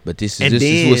played. But this And is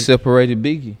then- what separated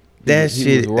Biggie. That He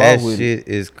shit, was raw that with it. shit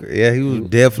is yeah. He was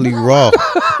definitely raw.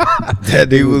 That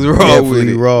nigga was raw definitely with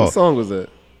it. Raw. What song was that?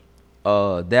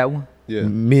 That one. Yeah.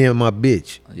 Me and my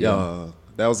bitch. Yeah.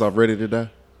 That was off Ready to Die.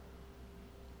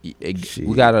 Shit.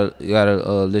 We gotta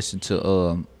listen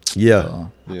to Yeah.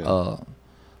 Yeah.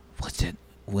 what's that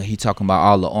when he talking about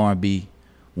all the R&B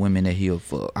women that he'll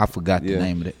fuck. I forgot the Yeah.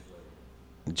 name of it.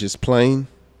 Just Plain.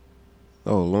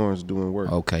 Oh, Lawrence doing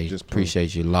work. Okay, Just Plain.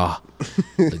 appreciate you, Law.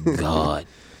 The God.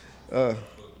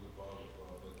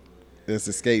 It's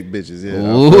Escape Bitches.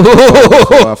 Yeah.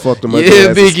 Ooh. I fucked them Yeah, up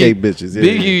as Biggie. Escape Bitches. Yeah.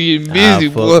 Biggie, you I busy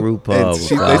fuck boy. RuPaul. And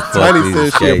she, I fuck Tiny these said she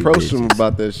escape approached him bitches.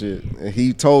 about that shit. And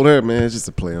he told her, man, it's just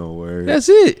a play on words. That's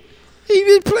it. He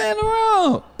been playing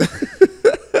around.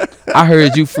 I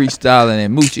heard you freestyling at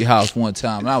Moochie House one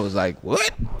time, and I was like, "What?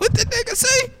 What the nigga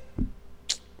say?"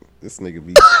 This nigga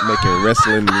be making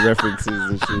wrestling references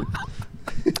and shit.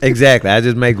 Exactly. I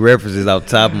just make references off the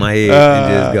top of my head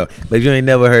and just go. But you ain't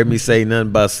never heard me say nothing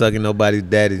about sucking nobody's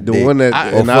daddy's The dick. one that I-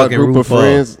 in or our fucking group of RuPaul.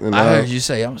 friends. And I heard you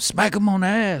say, "I'm smack him on the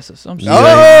ass" or some shit. You ain't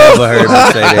never heard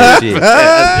me say that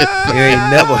shit. You ain't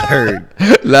never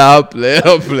heard. Nah, I play.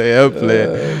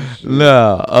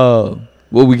 Nah,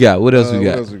 what we got? What else we what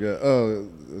got? else we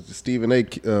got? Stephen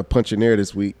A. punching air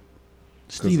this week.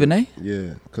 Stephen A.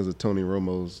 Yeah, because of Tony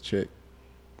Romo's check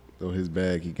or his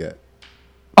bag he got.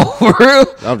 Oh, for real?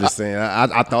 I'm just saying.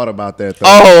 I thought about that. Though.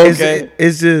 Oh, It's- okay.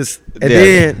 It's just and Yeah.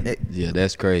 then Yeah,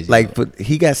 that's crazy. like but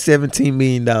he got $17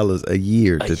 million a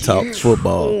year to talk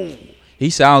football. he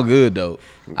sound good though.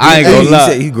 I ain't Hey, gonna he lie.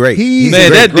 said he's great. He's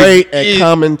Man, that great dude at is-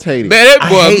 commentating. Man, that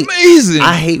boy amazing.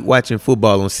 I hate watching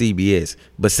football on CBS,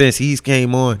 but since he's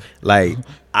came on, like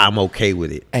I'm okay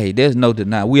with it. Hey, there's no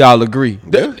denying. We all agree.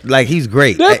 Like he's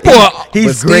great. That boy-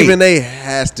 he's But great. Stephen A.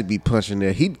 has to be punching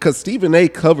there. Because Stephen A.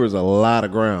 covers a lot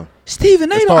of ground. Stephen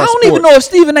A. As I far as don't even sports. know if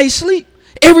Stephen A. sleep.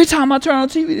 Every time I turn on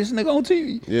TV, this nigga on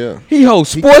TV. Yeah. He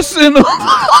hosts Sports Center.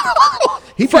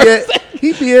 He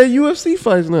be at UFC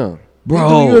fights now.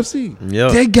 Bro. He do UFC. Yeah.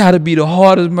 That gotta be the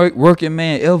hardest working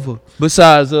man ever.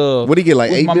 Besides, What he get, like,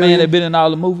 what's 8 my million? man that been in all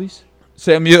the movies?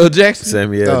 Samuel L. Jackson.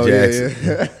 Samuel Oh, Jackson.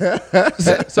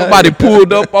 yeah. Somebody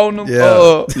pulled up on him.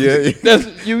 Yeah. Yeah.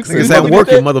 That's you. Nigga said, I'm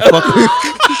working,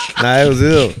 motherfucker. Nah, it was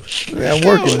ill. Yeah, I'm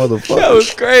working, That motherfucker.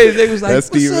 was crazy. They was like, That's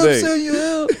 "What's Stephen up, A.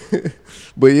 Samuel?"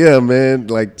 But yeah, man,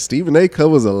 like Stephen A.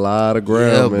 covers a lot of Yeah,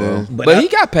 ground, bro. man. But he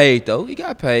got paid though. He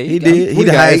got paid. He got- did. He What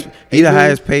the he got, highest. eight He the million?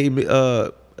 highest paid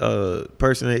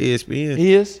person at ESPN.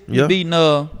 He is. He Yeah.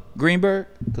 beating Greenberg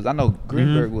because I know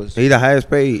Greenberg was He the highest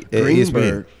paid at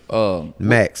Greenberg. ESPN.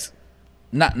 Max.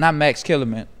 not Max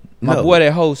Kellerman. My No. boy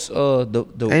that hosts the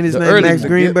Ain't his the name early Max The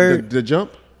Greenberg? The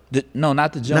jump? no,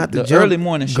 not the jump. Not the the jump. early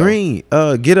morning show. Green.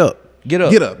 Get up. Get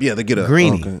up. Get up. Yeah, the get up.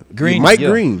 Greeny. Okay. Green. Mike yeah,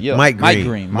 Green. Yeah. Mike Mike Green.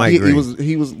 Green. Mike He Green.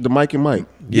 was the Mike and Mike.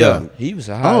 Yeah. He was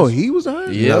a Oh, high. he was the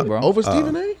highest? Yeah, bro. Over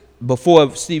Stephen A.?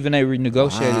 Before Stephen A.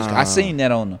 renegotiated, I seen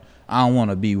that on the. I don't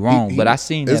want to be wrong, but I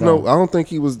seen that. I don't think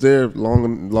he was there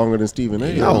longer than Stephen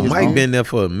A. No, His Mike own- been there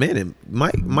for a minute.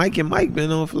 Mike and Mike been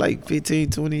on for like 15,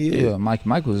 20 years. Yeah,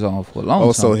 Mike was on for a long Oh,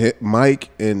 time. so Mike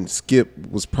and Skip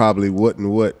was probably what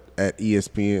at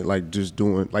ESPN, like just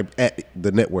doing like at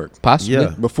the network Possibly. Yeah.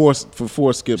 before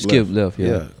Skip Skip left. left. Yeah,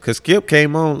 Yeah. cause Skip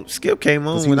came on.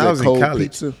 Was when he I at was in Cold college.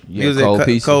 Pizza? Yeah, He was Cold at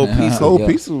Pizza. Cold Pizza. Cold Yeah.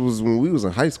 Pizza was when we was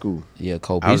in high school. Yeah,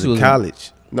 Cold I was Pizza in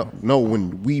college. No,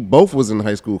 when we both was in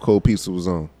high school, Cold Pizza was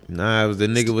on. Nah, it was the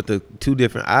nigga with the two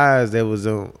different eyes that was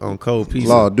on Cold Pizza.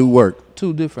 Law do work.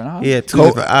 two different. Huh? Yeah, two Cold,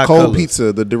 different eye Cold colors.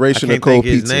 Pizza, the I duration can't of Cold think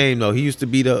his Pizza. name though. He used to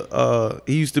be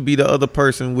the other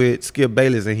person with Skip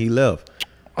Bayless and he left.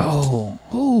 Oh,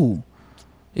 who?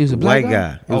 He was a White black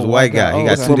guy. He was Oh, a white guy. He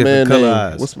got okay. two different color name?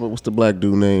 eyes. What's the black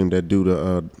dude name that do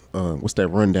the what's that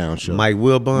rundown show? Mike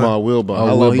Wilbon. Ma Wilbon. Oh,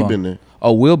 How long he Wilbon. been there?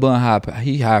 Oh, Wilbon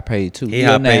high paid too. He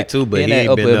high in that- paid too, but in he that ain't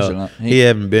upper been echelon. there. He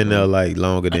haven't been there like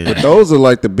longer than. Those are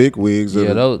like the big wigs of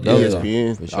Yeah, those are,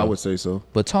 ESPN. for sure. I would say so.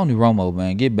 But Tony Romo,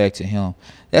 man, get back to him.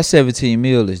 That 17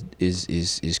 mil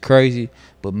is crazy,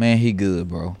 but man, he good,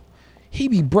 bro. He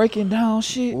be breaking down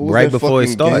shit. What was Right that before it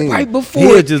fucking started. game? Right before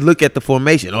He'll it. just look at the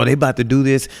formation. Oh, they about to do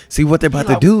this. See what they're about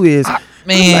to do is. Man,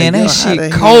 I'm like, yo, that how shit the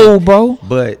hell? cold, bro.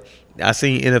 But I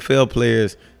seen NFL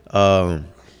players,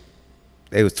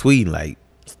 they was tweeting like,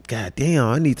 God damn,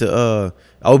 I need to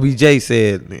OBJ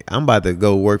said, I'm about to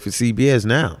go work for CBS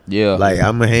now. Yeah. Like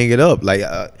I'm gonna hang it up. Like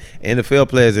NFL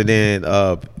players, and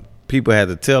then people had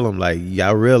to tell him like,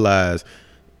 y'all realize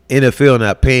NFL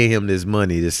not paying him this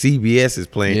money. The CBS is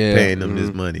paying them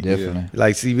this money. Definitely.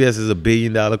 Like CBS is $1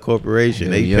 billion corporation.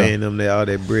 They Yeah. paying them all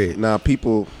that bread. Now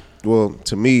people, well,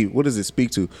 to me, what does it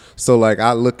speak to? So like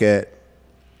I look at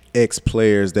ex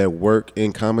players that work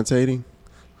in commentating,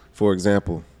 for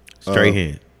example. Straight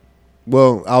hand.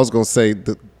 Well, I was gonna say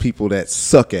the people that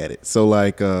suck at it. So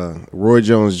like Roy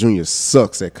Jones Jr.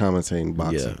 sucks at commentating Yeah,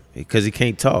 boxing. because he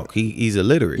can't talk. He's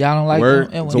illiterate. Y'all don't like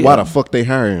Word. him? So why the fuck they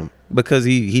hire him? Because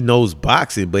he knows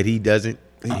boxing, but he doesn't.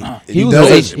 He was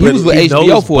doesn't- with he HBO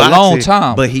knows for a long boxing,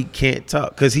 time. but he can't talk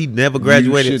because he never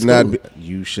graduated. You should school. not.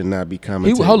 You should not be He,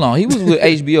 commentating. hold on, he was with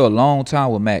HBO a long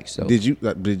time with Max though. Did you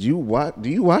watch? Do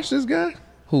you watch this guy,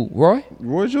 Who? Roy?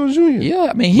 Roy Jones Jr.? Yeah,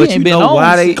 I mean he But ain't you been know on.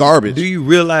 why they Garbage. Do you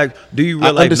realize? Do you I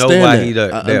realize understand know why that. he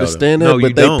there? I understand that, No, but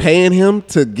you they don't. paying paying him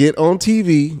to get on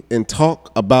TV and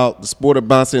talk about the sport of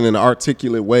boxing in an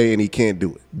articulate way, and he can't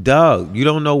do it. Dog, you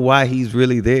don't know why he's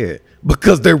really there.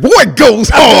 Because their boy goes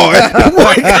hard.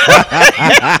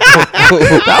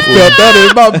 I felt that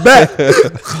in my back.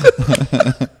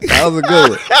 That was a good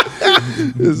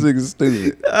one. This nigga's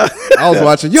stupid. I was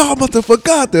watching Y'all Must Have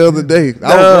Forgot the other day.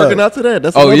 I was working out to that.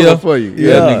 That's Oh another yeah, one for you. Yeah,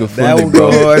 Yeah, nigga that funny, one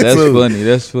bro. go hard, That's too. funny.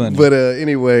 That's funny. But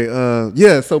anyway,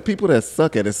 yeah. So people that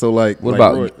suck at it. So like, what like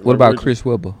about Roy- what about Reggie- Chris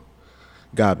Webber,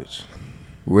 Garbage?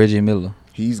 Reggie Miller?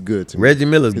 He's good to me. Reggie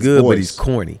Miller's His good, but voice. he's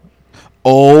corny.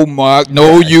 Oh my!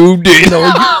 No, you didn't.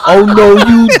 Oh no,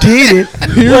 you didn't.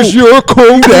 Here's your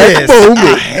Kodak Yes, I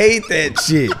moment. hate that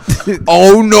shit.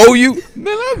 Oh no, you.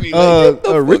 Man, I be like, get the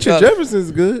fuck Richard out.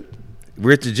 Jefferson's good.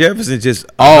 Richard Jefferson just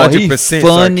Oh, he 100%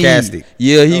 funny. sarcastic.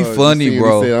 Yeah, he Oh, funny, you see what he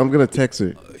bro. said? I'm gonna text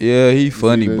her. Yeah, he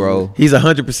funny, that? bro. He's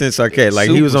 100% sarcastic. Like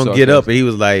he was Super on Get Up sarcastic. and he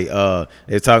was like,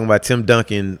 they're talking about Tim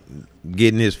Duncan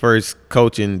getting his first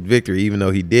coaching victory, even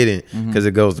though he didn't, because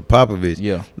it goes to Popovich.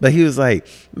 Yeah. But he was like,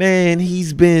 man,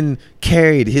 he's been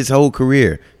carried his whole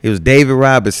career. It was David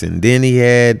Robinson. Then he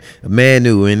had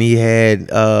Manu and he had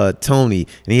Tony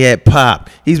and he had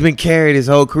Pop. He's been carried his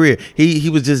whole career.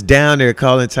 He was just down there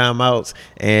calling timeouts,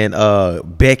 and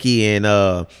Becky and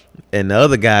the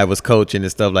other guy was coaching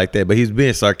and stuff like that, but he's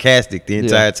being sarcastic the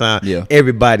entire time. Yeah.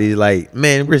 Everybody's like,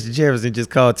 man, Richard Jefferson just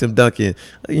called Tim Duncan,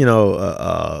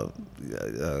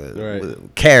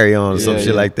 carry on or some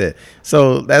shit like that.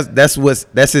 So that's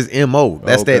his MO.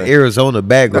 That's that Okay. Arizona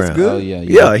background. That's good. Oh, yeah.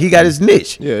 Yeah, he got his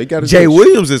niche. Yeah, he got his Jay niche.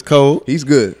 Williams is cold. He's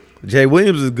good. Jay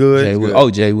Williams is good.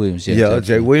 Jay Williams. Yeah,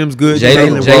 Jay Williams good.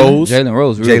 Jalen Rose. Jalen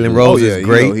Rose. real Jalen good. Rose Oh, yeah, is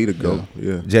great. He the GOAT.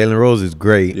 Yeah. Jalen Rose is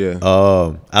great. Yeah.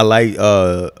 I like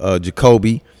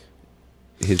Jacoby.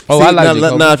 Oh, I like now,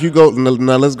 Jacoby. now if you go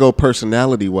now, let's go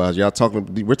personality wise. Y'all talking?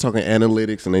 We're talking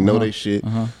analytics, and they know they shit.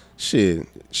 Shit,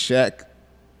 Shaq.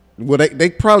 Well, they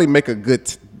probably make a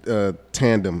good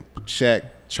tandem. Shaq,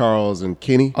 Charles, and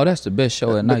Kenny. Oh, that's the best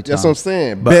show at night. That's what I'm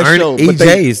saying. But Best show. But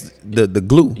EJ is the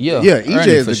glue. Yeah, yeah, EJ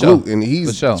Ernie, is for the sure. glue, and For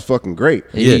he's sure. fucking great.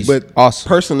 He's but awesome.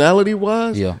 personality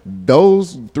wise, Yeah.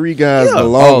 those three guys Yeah.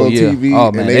 belong Oh on yeah. TV.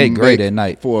 Oh man, and they great make at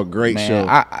night for a great man, show.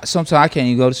 I sometimes I can't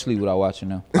even go to sleep without watching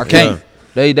them. I can't.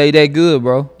 They that good,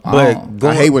 bro. But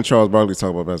I hate when Charles Barkley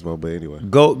talk about basketball, but anyway.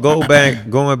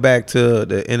 going back to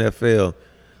the NFL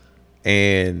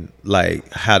and like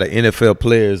how the NFL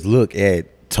players look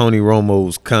at Tony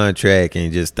Romo's contract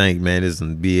and just think, man, this is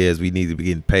some BS. We need to be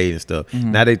getting paid and stuff.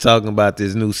 Now they talking about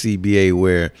this new CBA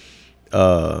where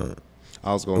I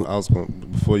was going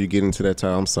before you get into that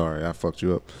time, I'm sorry, I fucked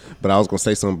you up. But I was gonna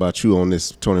say something about you on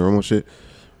this Tony Romo shit.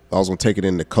 I was gonna take it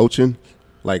into coaching,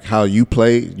 like how you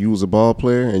played. You was a ball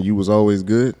player and you was always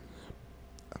good.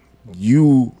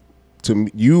 You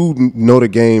know the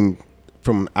game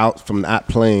from not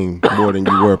playing more than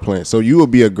you were playing. So you will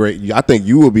be I think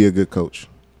you will be a good coach.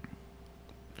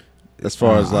 As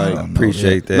far as like,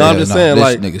 appreciate that. No, I'm just saying, this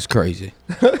like- nigga's crazy.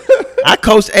 I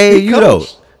coached AAU though.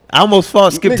 coached. I almost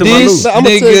fought skip to my This lose. I'ma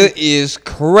tell nigga you- is I'm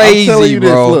telling crazy, you this.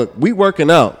 bro. Look, we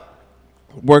working out.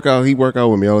 He work out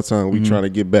with me all the time. We Mm-hmm. trying to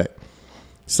get back.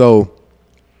 So,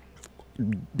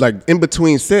 like in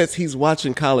between sets, he's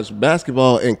watching college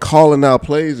basketball and calling out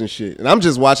plays and shit. And I'm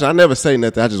just watching. I never say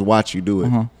nothing. I just watch you do it.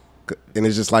 Uh-huh. And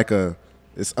it's just like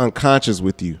it's unconscious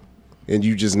with you. And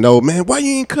you just know, man, why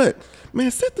you ain't cut? Man,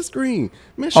 set the screen.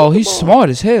 Man, shoot Oh, the he's ball. smart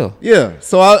as hell. Yeah.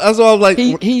 So I was like,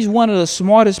 He's one of the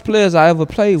smartest players I ever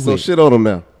played so with. shit on him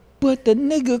now. But the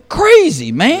nigga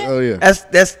crazy, man. Oh yeah.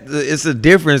 It's a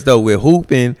difference though with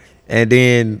hooping and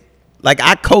then like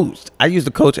I coached. I used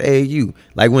to coach AAU.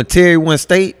 Like when Terry won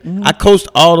state, I coached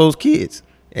all those kids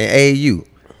at AAU.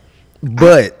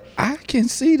 But I can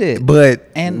see that.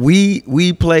 and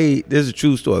we played. This is a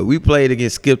true story. We played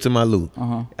against Skip to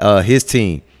Malou, his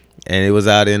team, and it was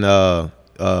out in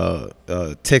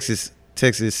Texas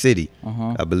City,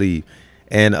 I believe,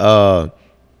 and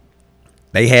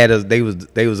they had us. They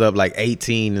was up like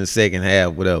 18 in the second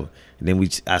half, whatever. And then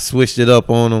I switched it up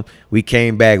on them. We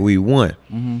came back. We won.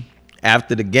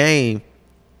 After the game,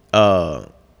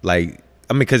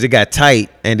 because it got tight,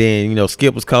 and then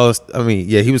Skip was calling.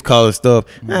 He was calling stuff.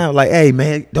 And I was like, hey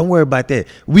man, don't worry about that.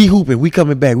 We hooping. We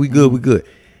coming back. We good. We good.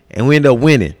 And we ended up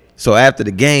winning. So after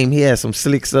the game, he had some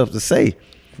slick stuff to say.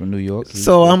 From New York.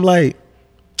 So I'm like,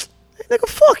 hey, nigga,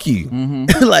 fuck you. Yeah,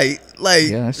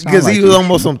 that sound because like he was you.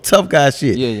 almost some tough guy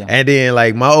shit. Yeah. And then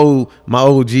like my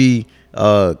OG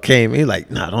came. He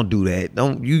like, nah, don't do that.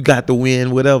 You got to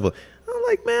win, whatever. I'm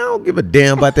like, man, I don't give a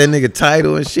damn about that nigga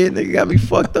title and shit. Nigga got me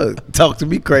fucked up. Talk to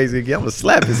me crazy again. I'm gonna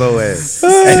slap his whole ass.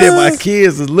 And then my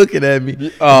kids was looking at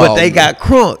me, but they got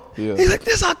crunk. Yeah. He's like,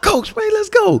 this our coach, man. Let's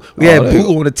go. We had they-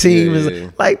 Boo on the team. Yeah, and yeah.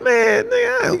 like, man,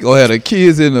 nigga, Go ahead, the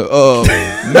kids in the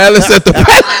Malice at the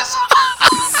Palace.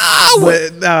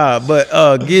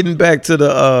 but getting back to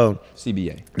the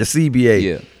CBA.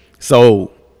 Yeah.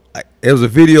 So there was a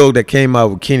video that came out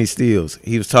with Kenny Stills.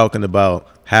 He was talking about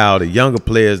how the younger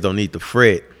players don't need to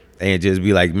fret and just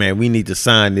be like, man, we need to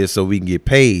sign this so we can get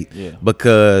paid. Yeah.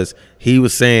 Because he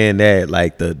was saying that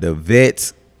like the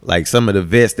vets, like some of the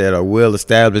vets that are well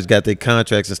established, got their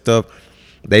contracts and stuff,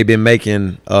 they've been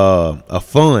making a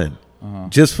fund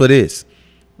just for this,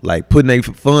 like putting their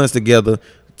funds together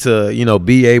to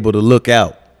be able to look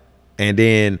out. And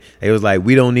then it was like,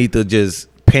 we don't need to just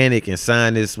panic and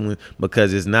sign this one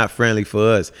because it's not friendly for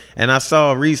us. And I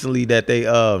saw recently that they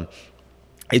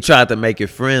tried to make it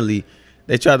friendly.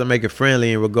 they tried to make it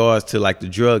friendly in regards to like the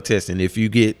drug testing. If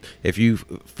you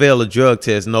fail a drug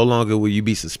test, no longer will you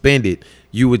be suspended.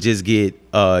 You would just get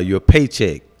your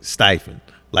paycheck stipend.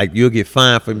 Like you'll get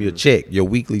fined from your check, your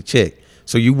weekly check.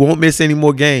 So you won't miss any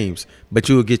more games, but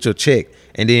you will get your check.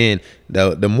 And then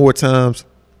the more times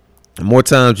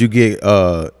you get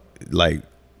like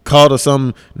caught or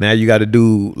something, now you got to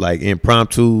do like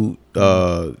impromptu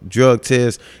drug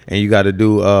tests, and you got to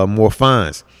do more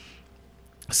fines.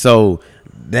 So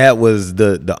that was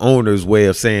the owner's way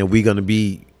of saying we're gonna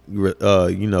be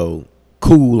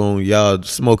cool on y'all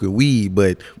smoking weed,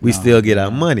 but we still get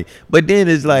our money. But then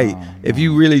it's like if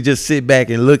you really just sit back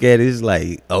and look at it, it's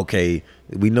like, okay,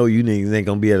 we know you niggas ain't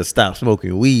gonna be able to stop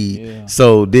smoking weed,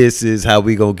 so this is how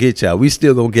we gonna get y'all. We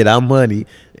still gonna get our money,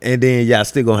 and then y'all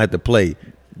still gonna have to play.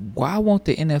 Why won't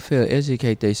the NFL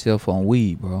educate themselves on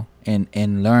weed, bro,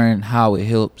 and learn how it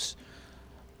helps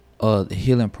the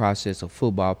healing process of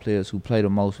football players who play the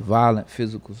most violent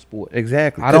physical sport?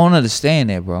 Exactly. I don't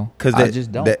understand that, bro. Because I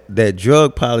just don't. That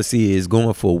drug policy is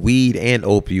going for weed and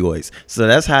opioids. So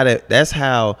that's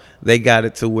how they got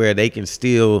it to where they can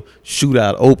still shoot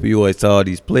out opioids to all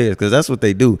these players. Because that's what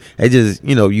they do. They just,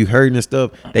 you hurting and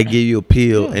stuff. They give you a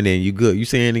pill and then you good. You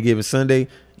say any given Sunday,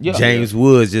 James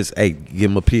Woods just, hey,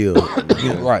 give him a pill.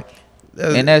 Right.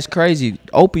 And that's crazy.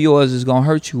 Opioids is gonna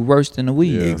hurt you worse than the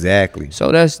weed. Yeah. Exactly. So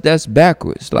that's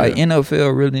backwards. Like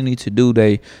NFL really need to do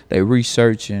they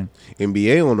research and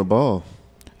NBA on the ball.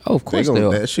 oh, of course they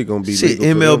are. That shit gonna be Shit,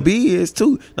 legal for them. MLB is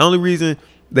too. The only reason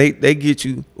they get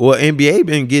you, well, NBA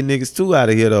been getting niggas too out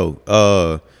of here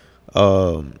though.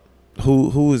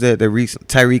 Who was that? The recent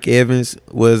Tyreek Evans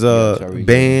was Tyreek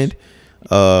banned.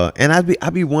 And I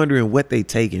be wondering what they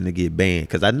taking to get banned,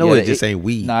 because I know it just ain't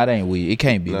weed. Nah, it ain't weed. It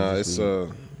can't be. Nah, it's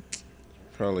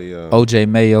probably OJ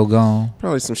Mayo gone.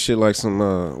 probably some shit like some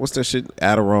what's that shit,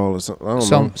 Adderall or something. I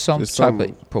don't know. Some It's type of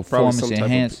probably performance some type of-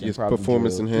 enhancing. yes, probably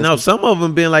performance drug. enhancing. No, some of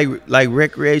them been like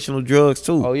recreational drugs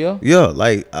too. Oh, yeah? Yeah,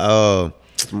 like I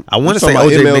want to say talking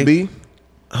OJ about Mayo. MLB.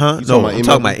 Huh? You No, talking I'm about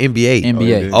talking about NBA.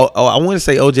 NBA. Oh, I want to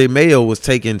say OJ Mayo was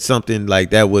taking something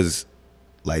like that was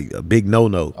like a big no.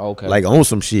 Okay. Like on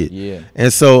some shit. Yeah.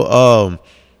 And so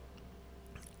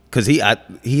cause he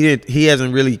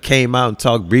hasn't really came out and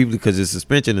talked briefly because his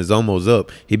suspension is almost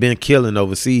up. He been killing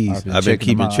overseas. I've been checking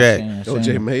keeping him out, track.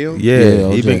 OJ Mayo.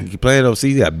 Yeah, he OJ. been playing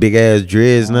overseas. He got big ass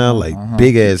dreads now, like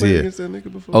big ass Played hair. against that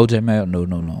nigga before? OJ Mayo,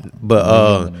 no.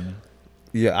 But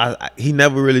yeah, he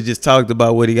never really just talked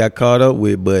about what he got caught up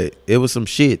with, but it was some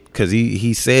shit because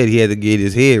he said he had to get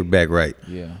his head back right.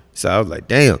 Yeah. So I was like,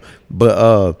 damn.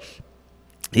 But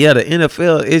yeah, the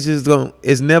NFL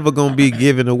it's never gonna be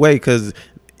given away, because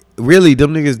really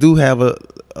them niggas do have a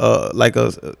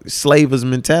slavers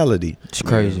mentality. It's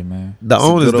crazy, man. The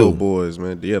Some owners good do. old boys,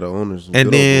 man. Yeah, the owners.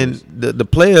 And good then old boys. the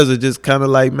players are just kind of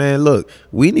like, man, look,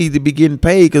 we need to be getting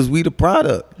paid because we the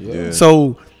product. Yeah.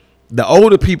 So the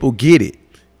older people get it,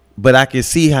 but I can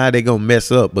see how they gonna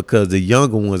mess up, because the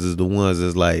younger ones is the ones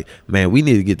that's like, man, we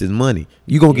need to get this money.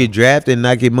 You gonna get drafted and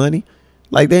not get money?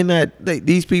 Like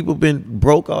these people been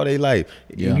broke all their life.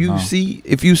 Yeah,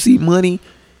 If you see money,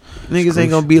 niggas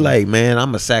ain't gonna be like, man, I'm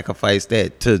gonna sacrifice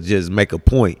that to just make a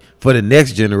point for the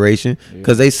next generation,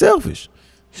 because they selfish.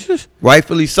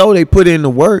 Rightfully so, they put in the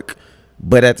work,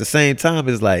 but at the same time,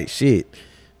 it's like, shit,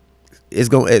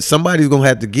 somebody's gonna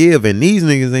have to give, and these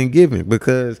niggas ain't giving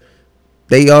because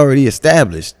they already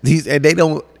established these, and they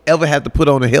don't ever have to put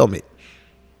on a helmet.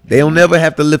 They don't ever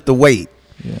have to lift a weight.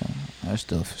 Yeah. That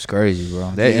stuff is crazy,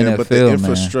 bro. That Yeah, NFL, but the man.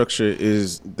 infrastructure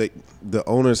is the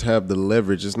owners have the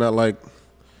leverage. It's not like,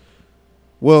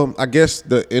 well, I guess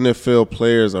the NFL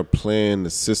players are playing the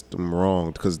system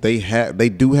wrong because they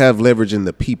do have leverage in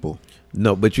the people.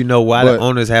 No, but you know why the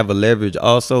owners have a leverage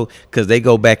also? Because they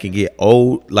go back and get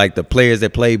old, like the players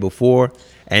that played before,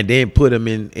 and then put them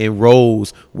in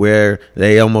roles where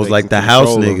they almost They like can the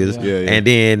house control them. niggas, Yeah. and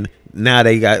then now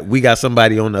we got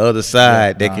somebody on the other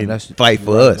side that can fight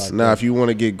for us. Now, if you want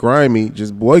to get grimy,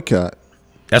 just boycott.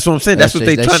 That's what I'm saying. That's what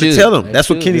they trying to tell them. That's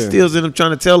what Kenny Stills and them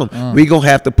trying to tell them. We gonna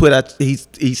have to put he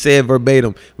said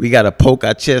verbatim, we gotta poke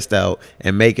our chest out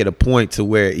and make it a point to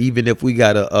where even if we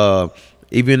gotta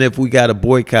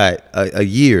boycott a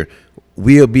year,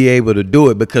 we'll be able to do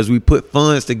it because we put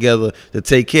funds together to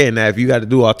take care. Now, if you got to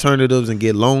do alternatives and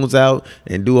get loans out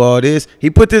and do all this, he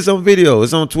put this on video.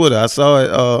 It's on Twitter. I saw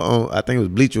it on, I think it was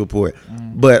Bleacher Report.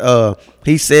 But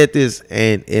he said this,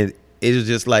 and it was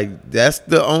just like, that's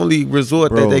the only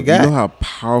resort that they got. You know how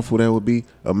powerful that would be?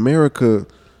 America,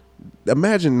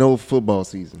 imagine no football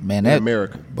season in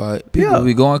America. But people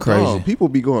be going crazy. Oh, people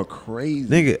be going crazy.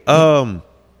 Nigga,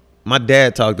 my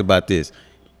dad talked about this.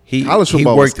 College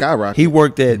football was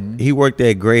skyrocketing. He worked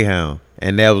at Greyhound,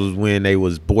 and that was when they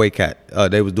was boycott.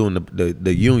 They was doing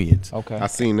the unions. Okay. I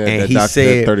seen that. And That he doctor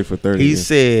said had 30 for 30. He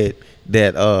said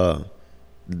that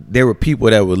there were people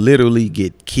that would literally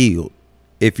get killed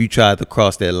if you tried to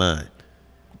cross that line.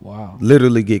 Wow.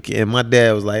 Literally get killed. And my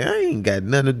dad was like, I ain't got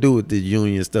nothing to do with this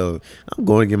union stuff. I'm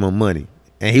going to get my money.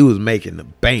 And he was making the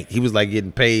bank. He was like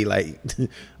getting paid like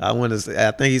I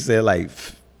think he said like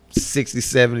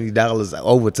 $60, $70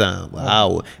 overtime an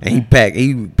hour. And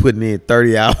he putting in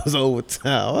 30 hours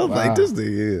overtime. I was like, this thing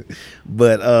here.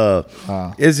 But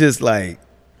it's just like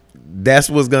that's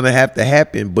what's gonna have to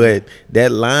happen. But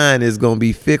that line is gonna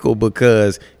be fickle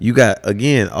because you got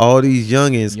again all these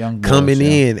young boys, coming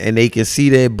in and they can see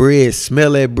that bread,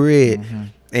 smell that bread,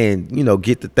 and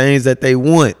get the things that they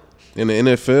want. In the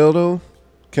NFL though,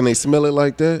 can they smell it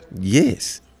like that?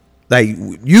 Yes, like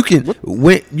you can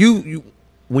when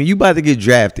you about to get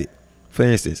drafted, for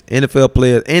instance, NFL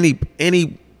players,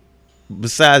 any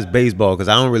besides baseball, because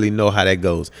I don't really know how that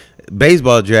goes.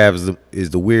 Baseball draft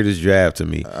is the weirdest draft to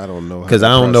me. I don't know because I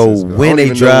don't know when they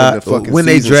draft. When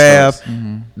they draft,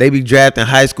 they be drafting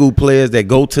high school players that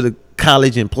go to the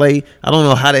college and play. I don't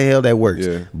know how the hell that works.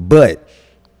 Yeah. But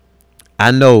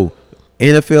I know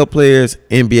NFL players,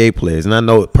 NBA players, and I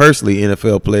know personally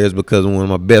NFL players because one of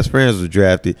my best friends was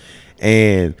drafted,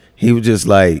 and he was just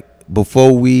like,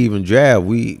 before we even draft,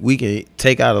 we can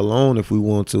take out a loan if we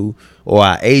want to, or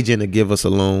our agent will give us a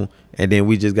loan, and then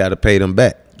we just got to pay them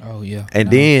back. Oh yeah.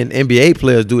 And then NBA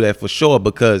players do that for sure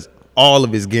because all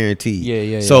of it's guaranteed.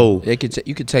 Yeah. So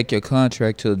you could take your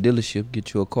contract to a dealership,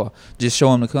 get you a car. Just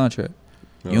show them the contract.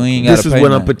 You ain't got to pay this is what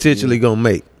nothing. I'm potentially gonna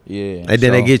make. Yeah. And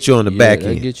then they get you on the back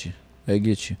end. They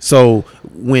get you. So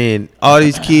when all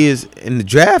these kids in the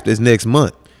draft is next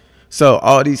month, so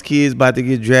all these kids about to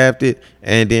get drafted,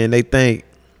 and then they think,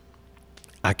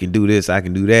 I can do this, I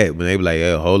can do that. But they be like,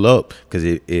 hey, hold up, because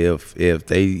if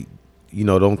they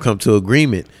don't come to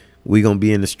agreement, we gonna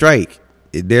be in the strike.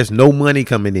 There's no money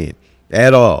coming in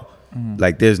at all.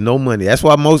 Like there's no money. That's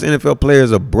why most NFL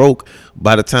players are broke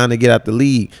by the time they get out the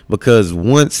league, because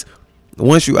once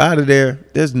you out of there,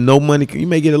 there's no money. You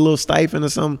may get a little stipend or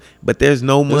something, but there's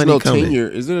no money coming. Tenure.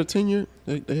 Is it a tenure?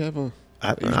 They have a.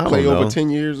 I play don't know. over 10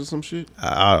 years or some shit.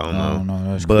 I don't know. I don't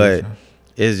know. That's but crazy.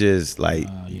 it's just like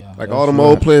Like all them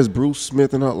old players, Bruce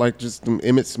Smith and all, like just them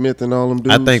Emmitt Smith and all them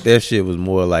dudes. I think that shit was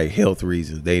more like health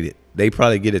reasons. They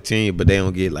probably get a team, but they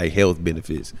don't get like health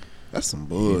benefits. That's some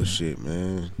bullshit,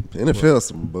 man. The NFL is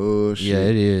some bullshit. Yeah,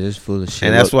 it is. It's full of shit.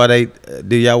 And that's why they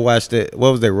did. Y'all watch that?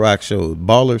 What was that rock show?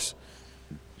 Ballers.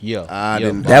 Yeah. I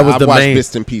didn't. That was I the watched main.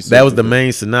 bits and pieces That was of the it.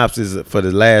 main synopsis for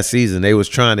the last season. They was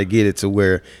trying to get it to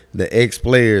where the ex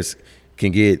players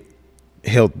can get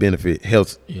health benefit,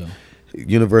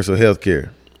 universal health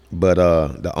care. But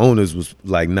the owners was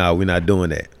like, nah, we're not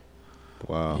doing that.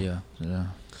 Wow. Yeah.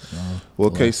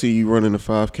 Well, KC, you running the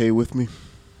 5K with me?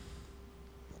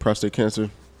 Prostate cancer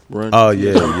run? Oh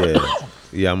yeah.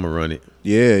 I'm gonna run it.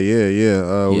 Yeah.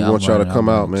 We I'm want y'all to running- come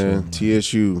I'm out, running man. too,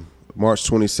 TSU, March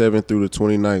 27th through the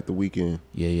 29th, the weekend.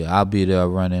 Yeah. I'll be there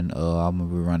running. I'm gonna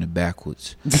be running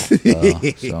backwards. So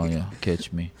yeah,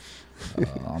 catch me. I'm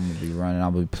gonna be running.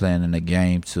 I'm gonna be playing in the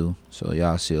game too. So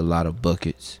y'all see a lot of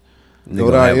buckets.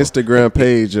 Go to our Instagram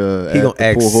page at gonna the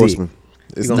act Poor sick. Horseman.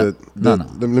 It's No.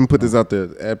 Let me put this out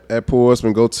there. At Poor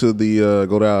Horseman, go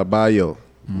to our bio.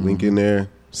 Link in there.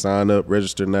 Sign up.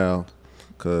 Register now,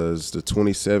 because the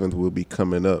 27th will be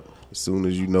coming up as soon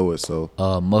as you know it. So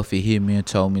Muffy hit me and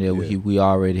told me that we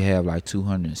already have like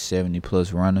 270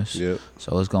 plus runners. Yep.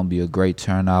 So it's gonna be a great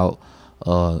turnout.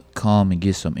 Come and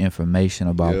get some information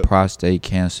about Yep. prostate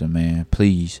cancer, man.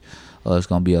 Please. It's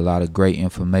gonna be a lot of great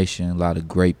information, a lot of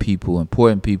great people,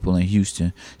 important people in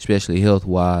Houston, especially health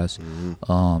wise,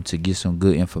 to get some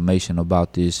good information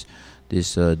about this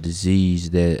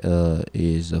disease that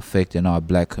is affecting our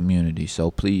black community. So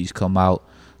please come out,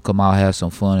 have some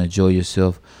fun, enjoy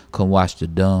yourself. Come watch the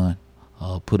Don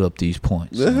put up these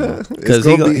points. Because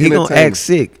he gonna act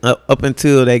sick up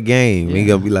until that game. He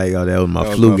gonna be like, oh, that was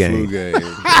my flu game.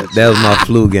 That was my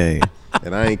flu game.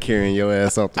 And I ain't carrying your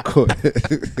ass off the court.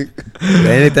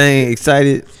 Anything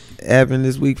excited happened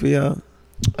this week for y'all?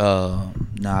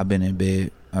 Nah, I've been in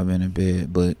bed,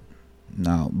 but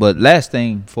no. But last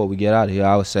thing before we get out of here,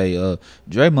 I would say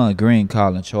Draymond Green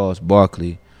calling Charles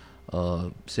Barkley,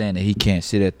 saying that he can't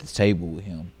sit at the table with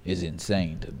him is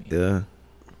insane to me. Yeah.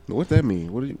 What that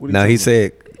mean? What are you Now he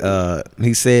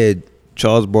talking said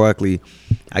Charles Barkley,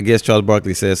 I guess Charles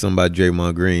Barkley said something about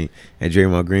Draymond Green, and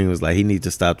Draymond Green was like, he needs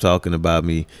to stop talking about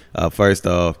me. First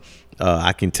off,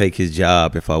 I can take his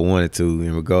job if I wanted to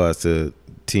in regards to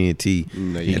TNT.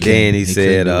 No, you And can't. then he He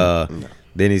said, couldn't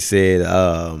Then he said,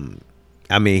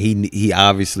 I mean, he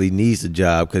obviously needs the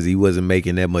job because he wasn't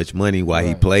making that much money while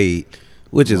he played,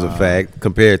 which is a fact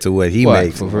compared to what he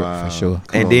makes. For sure.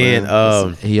 And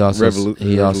then He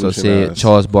also said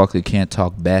Charles Barkley can't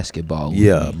talk basketball.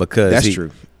 yeah, because That's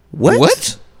true.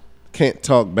 What? Can't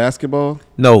talk basketball.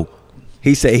 No,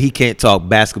 he said he can't talk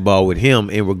basketball with him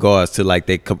in regards to like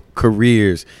their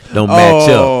careers don't match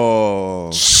up.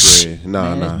 Oh, yeah.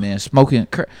 Nah. Man, smoking.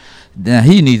 Now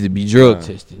he needs to be drug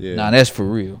tested. yeah. Nah, that's for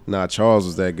real. Nah, Charles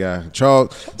was that guy.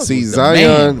 Charles see was the Zion.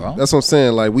 man, bro. That's what I'm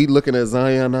saying. Like we looking at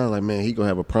Zion now, like man, he gonna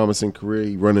have a promising career.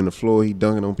 He running the floor. He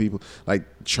dunking on people. Like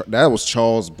that was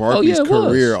Charles Barkley's it was.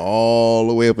 career all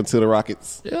the way up until the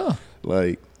Rockets. Yeah.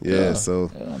 Like so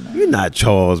You're not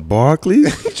Charles Barkley.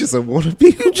 he just a wannabe.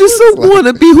 You just a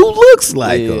wannabe who looks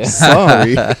like him.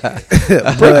 Sorry,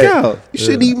 break out. You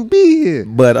shouldn't even be here.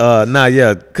 But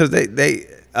because they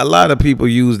a lot of people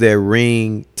use that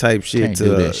ring type shit Can't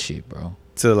do that shit, bro.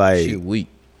 to like Shit weak.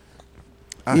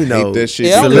 I you know, hate that shit.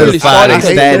 It only solidify really started their because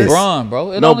of status. LeBron,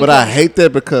 bro. No, but I hate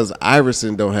that because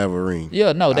Iverson don't have a ring.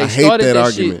 Yeah, no, they I hate started that that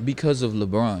argument. shit because of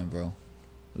LeBron, bro.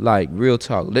 Like real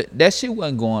talk, that shit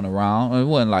wasn't going around. It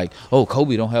wasn't like, oh,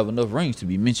 Kobe don't have enough rings to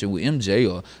be mentioned with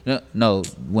MJ or no.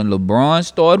 When LeBron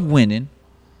started winning,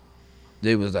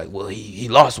 they was like, well, he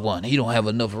lost one. He don't have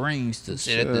enough rings to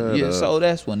sit at the So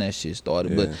that's when that shit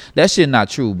started. But that shit not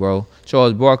true, bro.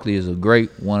 Charles Barkley is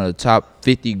one of the top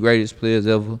 50 greatest players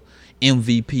ever.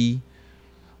 MVP.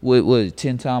 What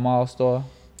 10-time All-Star?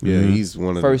 Yeah, he's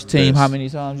one of First the team. best. How many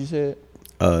times you said?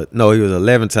 No, he was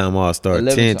 11-time All-Star,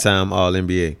 11 10-time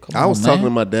All-NBA. Come I was on, talking to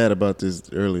man. my dad about this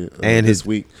earlier And this his-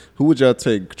 week. Who would y'all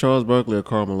take, Charles Barkley or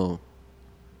Karl Malone?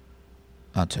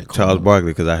 I'll take Charles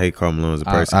Barkley because I hate Karl Malone as a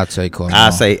person. I'll take Karl I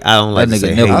Malone. say I don't like That to nigga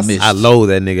say never hate. missed. I loathe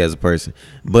that nigga as a person.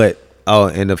 But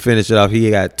and to finish it off, he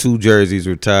got 2 jerseys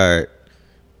retired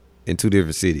in 2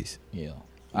 different cities. Yeah.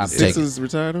 I'm taking. Sixers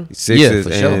retired him? Sixers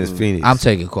for and sure. Phoenix. I'm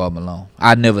taking Karl Malone.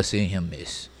 I never seen him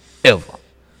miss ever.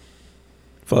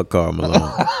 Fuck Karl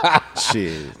Malone.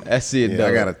 Shit. That's it. Yeah,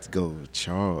 I gotta go with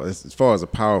Charles. As far as a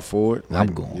power forward, I'm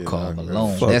going Karl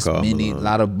Malone. Fuck That's Karl many Malone.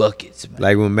 lot of buckets, man.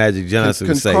 Like when Magic Johnson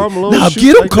would say, Karl Malone "Now shoot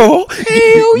get him, like Karl."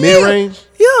 Hell yeah, Mid range.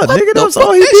 yeah, nigga. That's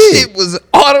all he that did. shit was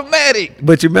automatic.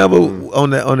 But you remember on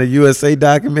the USA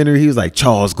documentary, he was like,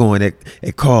 Charles going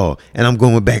at Carl, and I'm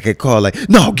going back at Carl. Like,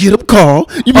 no, get him, Carl.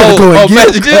 You better go and get him.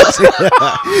 Magic Johnson.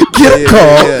 Get him,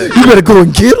 Carl. yeah. You better go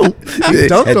and get him.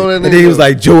 dunked and, on that and then he nigga. was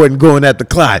like Jordan going after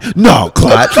Clyde. No,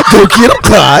 Clyde, go get him,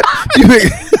 Clyde.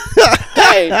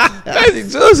 Hey, Magic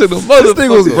Johnson, the This nigga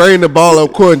was motherfucker. bringing the ball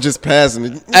up court and just passing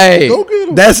it. Hey. Go get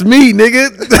him. That's me,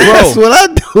 nigga. That's what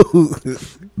I do.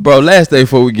 Bro, last day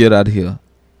before we get out of here,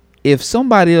 if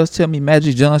somebody else tell me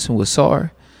Magic Johnson was sorry,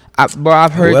 I've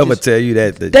heard Whoever this. tell you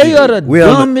that, They are the we on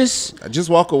the- dumbest. Just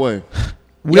walk away.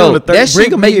 we Yo, on the third- that bring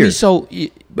shit him make here. me so, I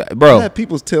bro. had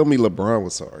people tell me LeBron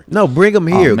was sorry. No, bring them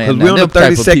here Oh, man, because now we're on the them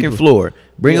type of 32nd people. floor.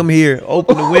 Bring them here,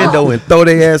 open the window, and throw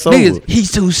their ass over. Niggas,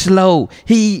 he's too slow.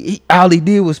 He all he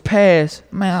did was pass.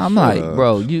 Man, I'm like,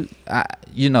 bro, you that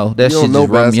You shit don't just know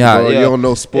run me hot. basketball, you don't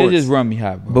know sports. It just run me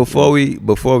hot, bro.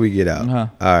 Before we get out, Uh-huh.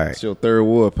 all right. It's your third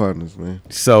war partners, man.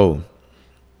 So,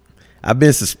 I've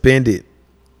been suspended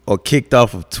or kicked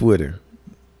off of Twitter.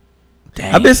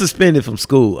 Damn. I've been suspended from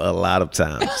school a lot of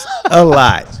times, a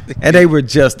lot, and they were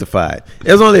justified.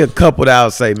 There's only a couple that I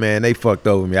would say, man, they fucked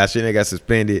over me. I shouldn't have got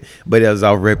suspended, but it was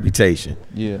our reputation.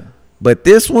 Yeah. But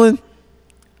this one,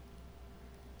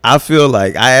 I feel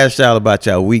like I asked y'all about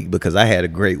y'all week because I had a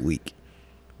great week.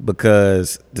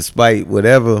 Because despite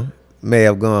whatever may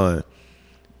have gone,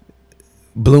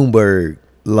 Bloomberg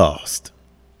lost.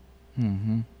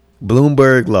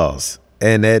 Bloomberg lost,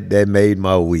 and that made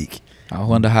my week. I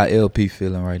wonder how LP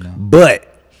feeling right now. But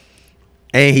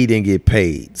and he didn't get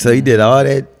paid, so he did all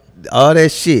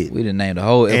that shit, We done named the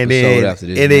whole episode and then after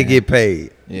this. and didn't man. get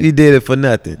paid. Yeah. He did it for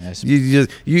nothing. That's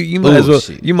You might as well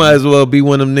bullshit. you might as well be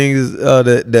one of them niggas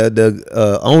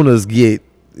the owners get,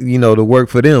 to work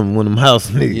for them, one of them house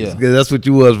niggas, Yeah. because that's what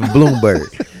you was for Bloomberg.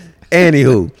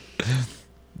 Anywho,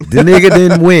 the nigga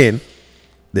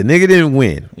didn't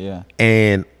win. Yeah.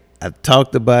 And I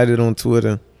talked about it on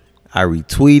Twitter. I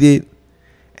retweeted,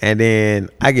 and then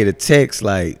I get a text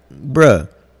like, bruh,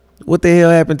 what the hell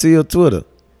happened to your Twitter?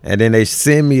 And then they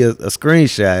send me a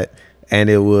screenshot, and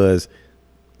it was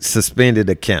suspended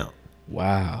account.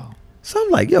 Wow. So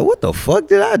I'm like, yo, what the fuck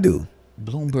did I do?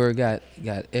 Bloomberg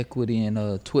got equity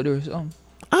in Twitter or something.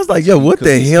 I was like, yo, what 'Cause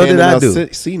the he's hell did handing I out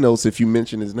do? C notes if you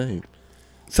mention his name.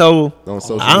 So On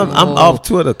social I'm media. off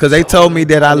Twitter because they told me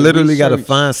that I all the literally got to research.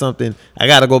 find something. I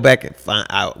got to go back and find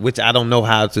out, which I don't know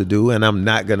how to do, and I'm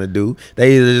not gonna do.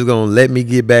 They either just gonna let me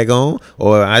get back on,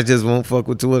 or I just won't fuck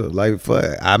with Twitter. Like fuck,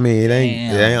 I mean,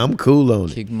 Damn. I'm cool on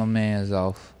it. Kick my man's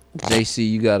off. JC,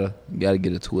 you gotta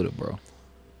get a Twitter, bro.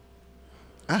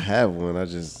 I have one. I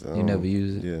just You never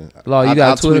use it? Yeah, Law, you I, got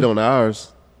I'll tweet Twitter? on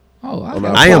ours. Oh, I'm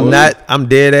got not- I am follow not. I'm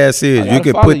dead ass serious. I You gotta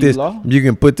can follow put you, this. Law. You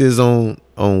can put this on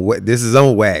what? This is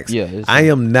on wax. Yeah, it's I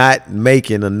am not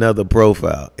making another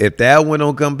profile. If that one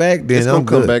don't come back, then It's I'm gonna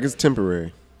come good. back. It's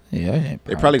temporary. Yeah, it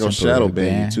They probably gonna shadow temporary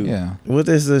ban you, too. Yeah. What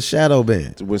is a shadow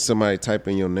ban? When somebody type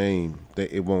in your name,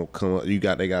 it won't come up. They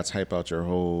got to type out your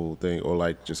whole thing, or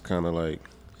like just kind of like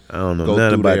I don't know go nothing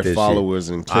through about their this followers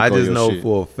shit. and click I on just your know shit.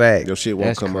 for a fact Your shit won't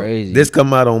That's come crazy. this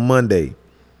come out on Monday.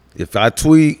 If I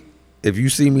tweet, if you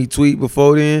see me tweet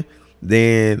before then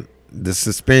the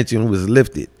suspension was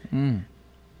lifted.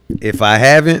 If I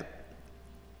haven't,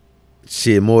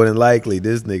 shit, more than likely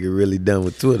this nigga really done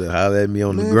with Twitter. Holler at me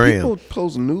on Man, the gram. people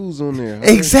post news on there.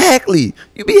 Exactly.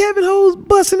 You be having hoes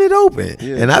busting it open.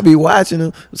 Yeah. And I be watching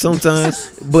them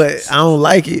sometimes, but I don't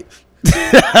like it.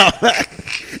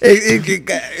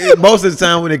 Most of the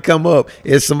time when it come up,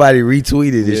 it's somebody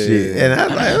retweeted this Yeah, shit. yeah. And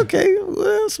I'm like, okay,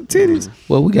 well, some titties.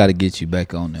 Well, we gotta get you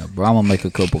back on there, bro. I'm gonna make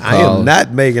a couple calls. I am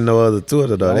not making no other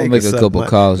Twitter though. I'm They gonna make can a suck couple my-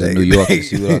 calls in they- New York they- and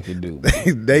see what I can do.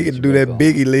 They can you do back that on.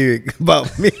 Biggie lyric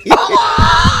about me.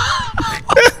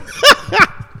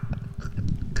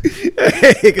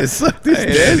 They can suck this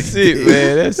daddy. That's it,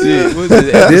 man. That's it. What's this,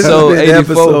 This has episode been 84?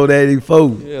 episode 84.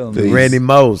 Yeah, with man. Randy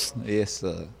Moss. Yes,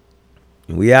 sir.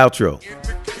 We outro. In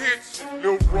the kitchen,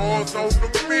 Lil Raw's on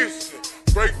the mission.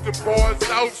 Break the bars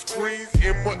out, screens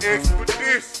in my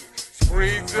expedition.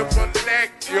 Screens in my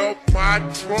neck, yup, my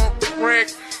trunk crack.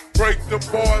 Break the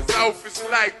bars off, it's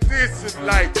like this and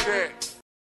like that.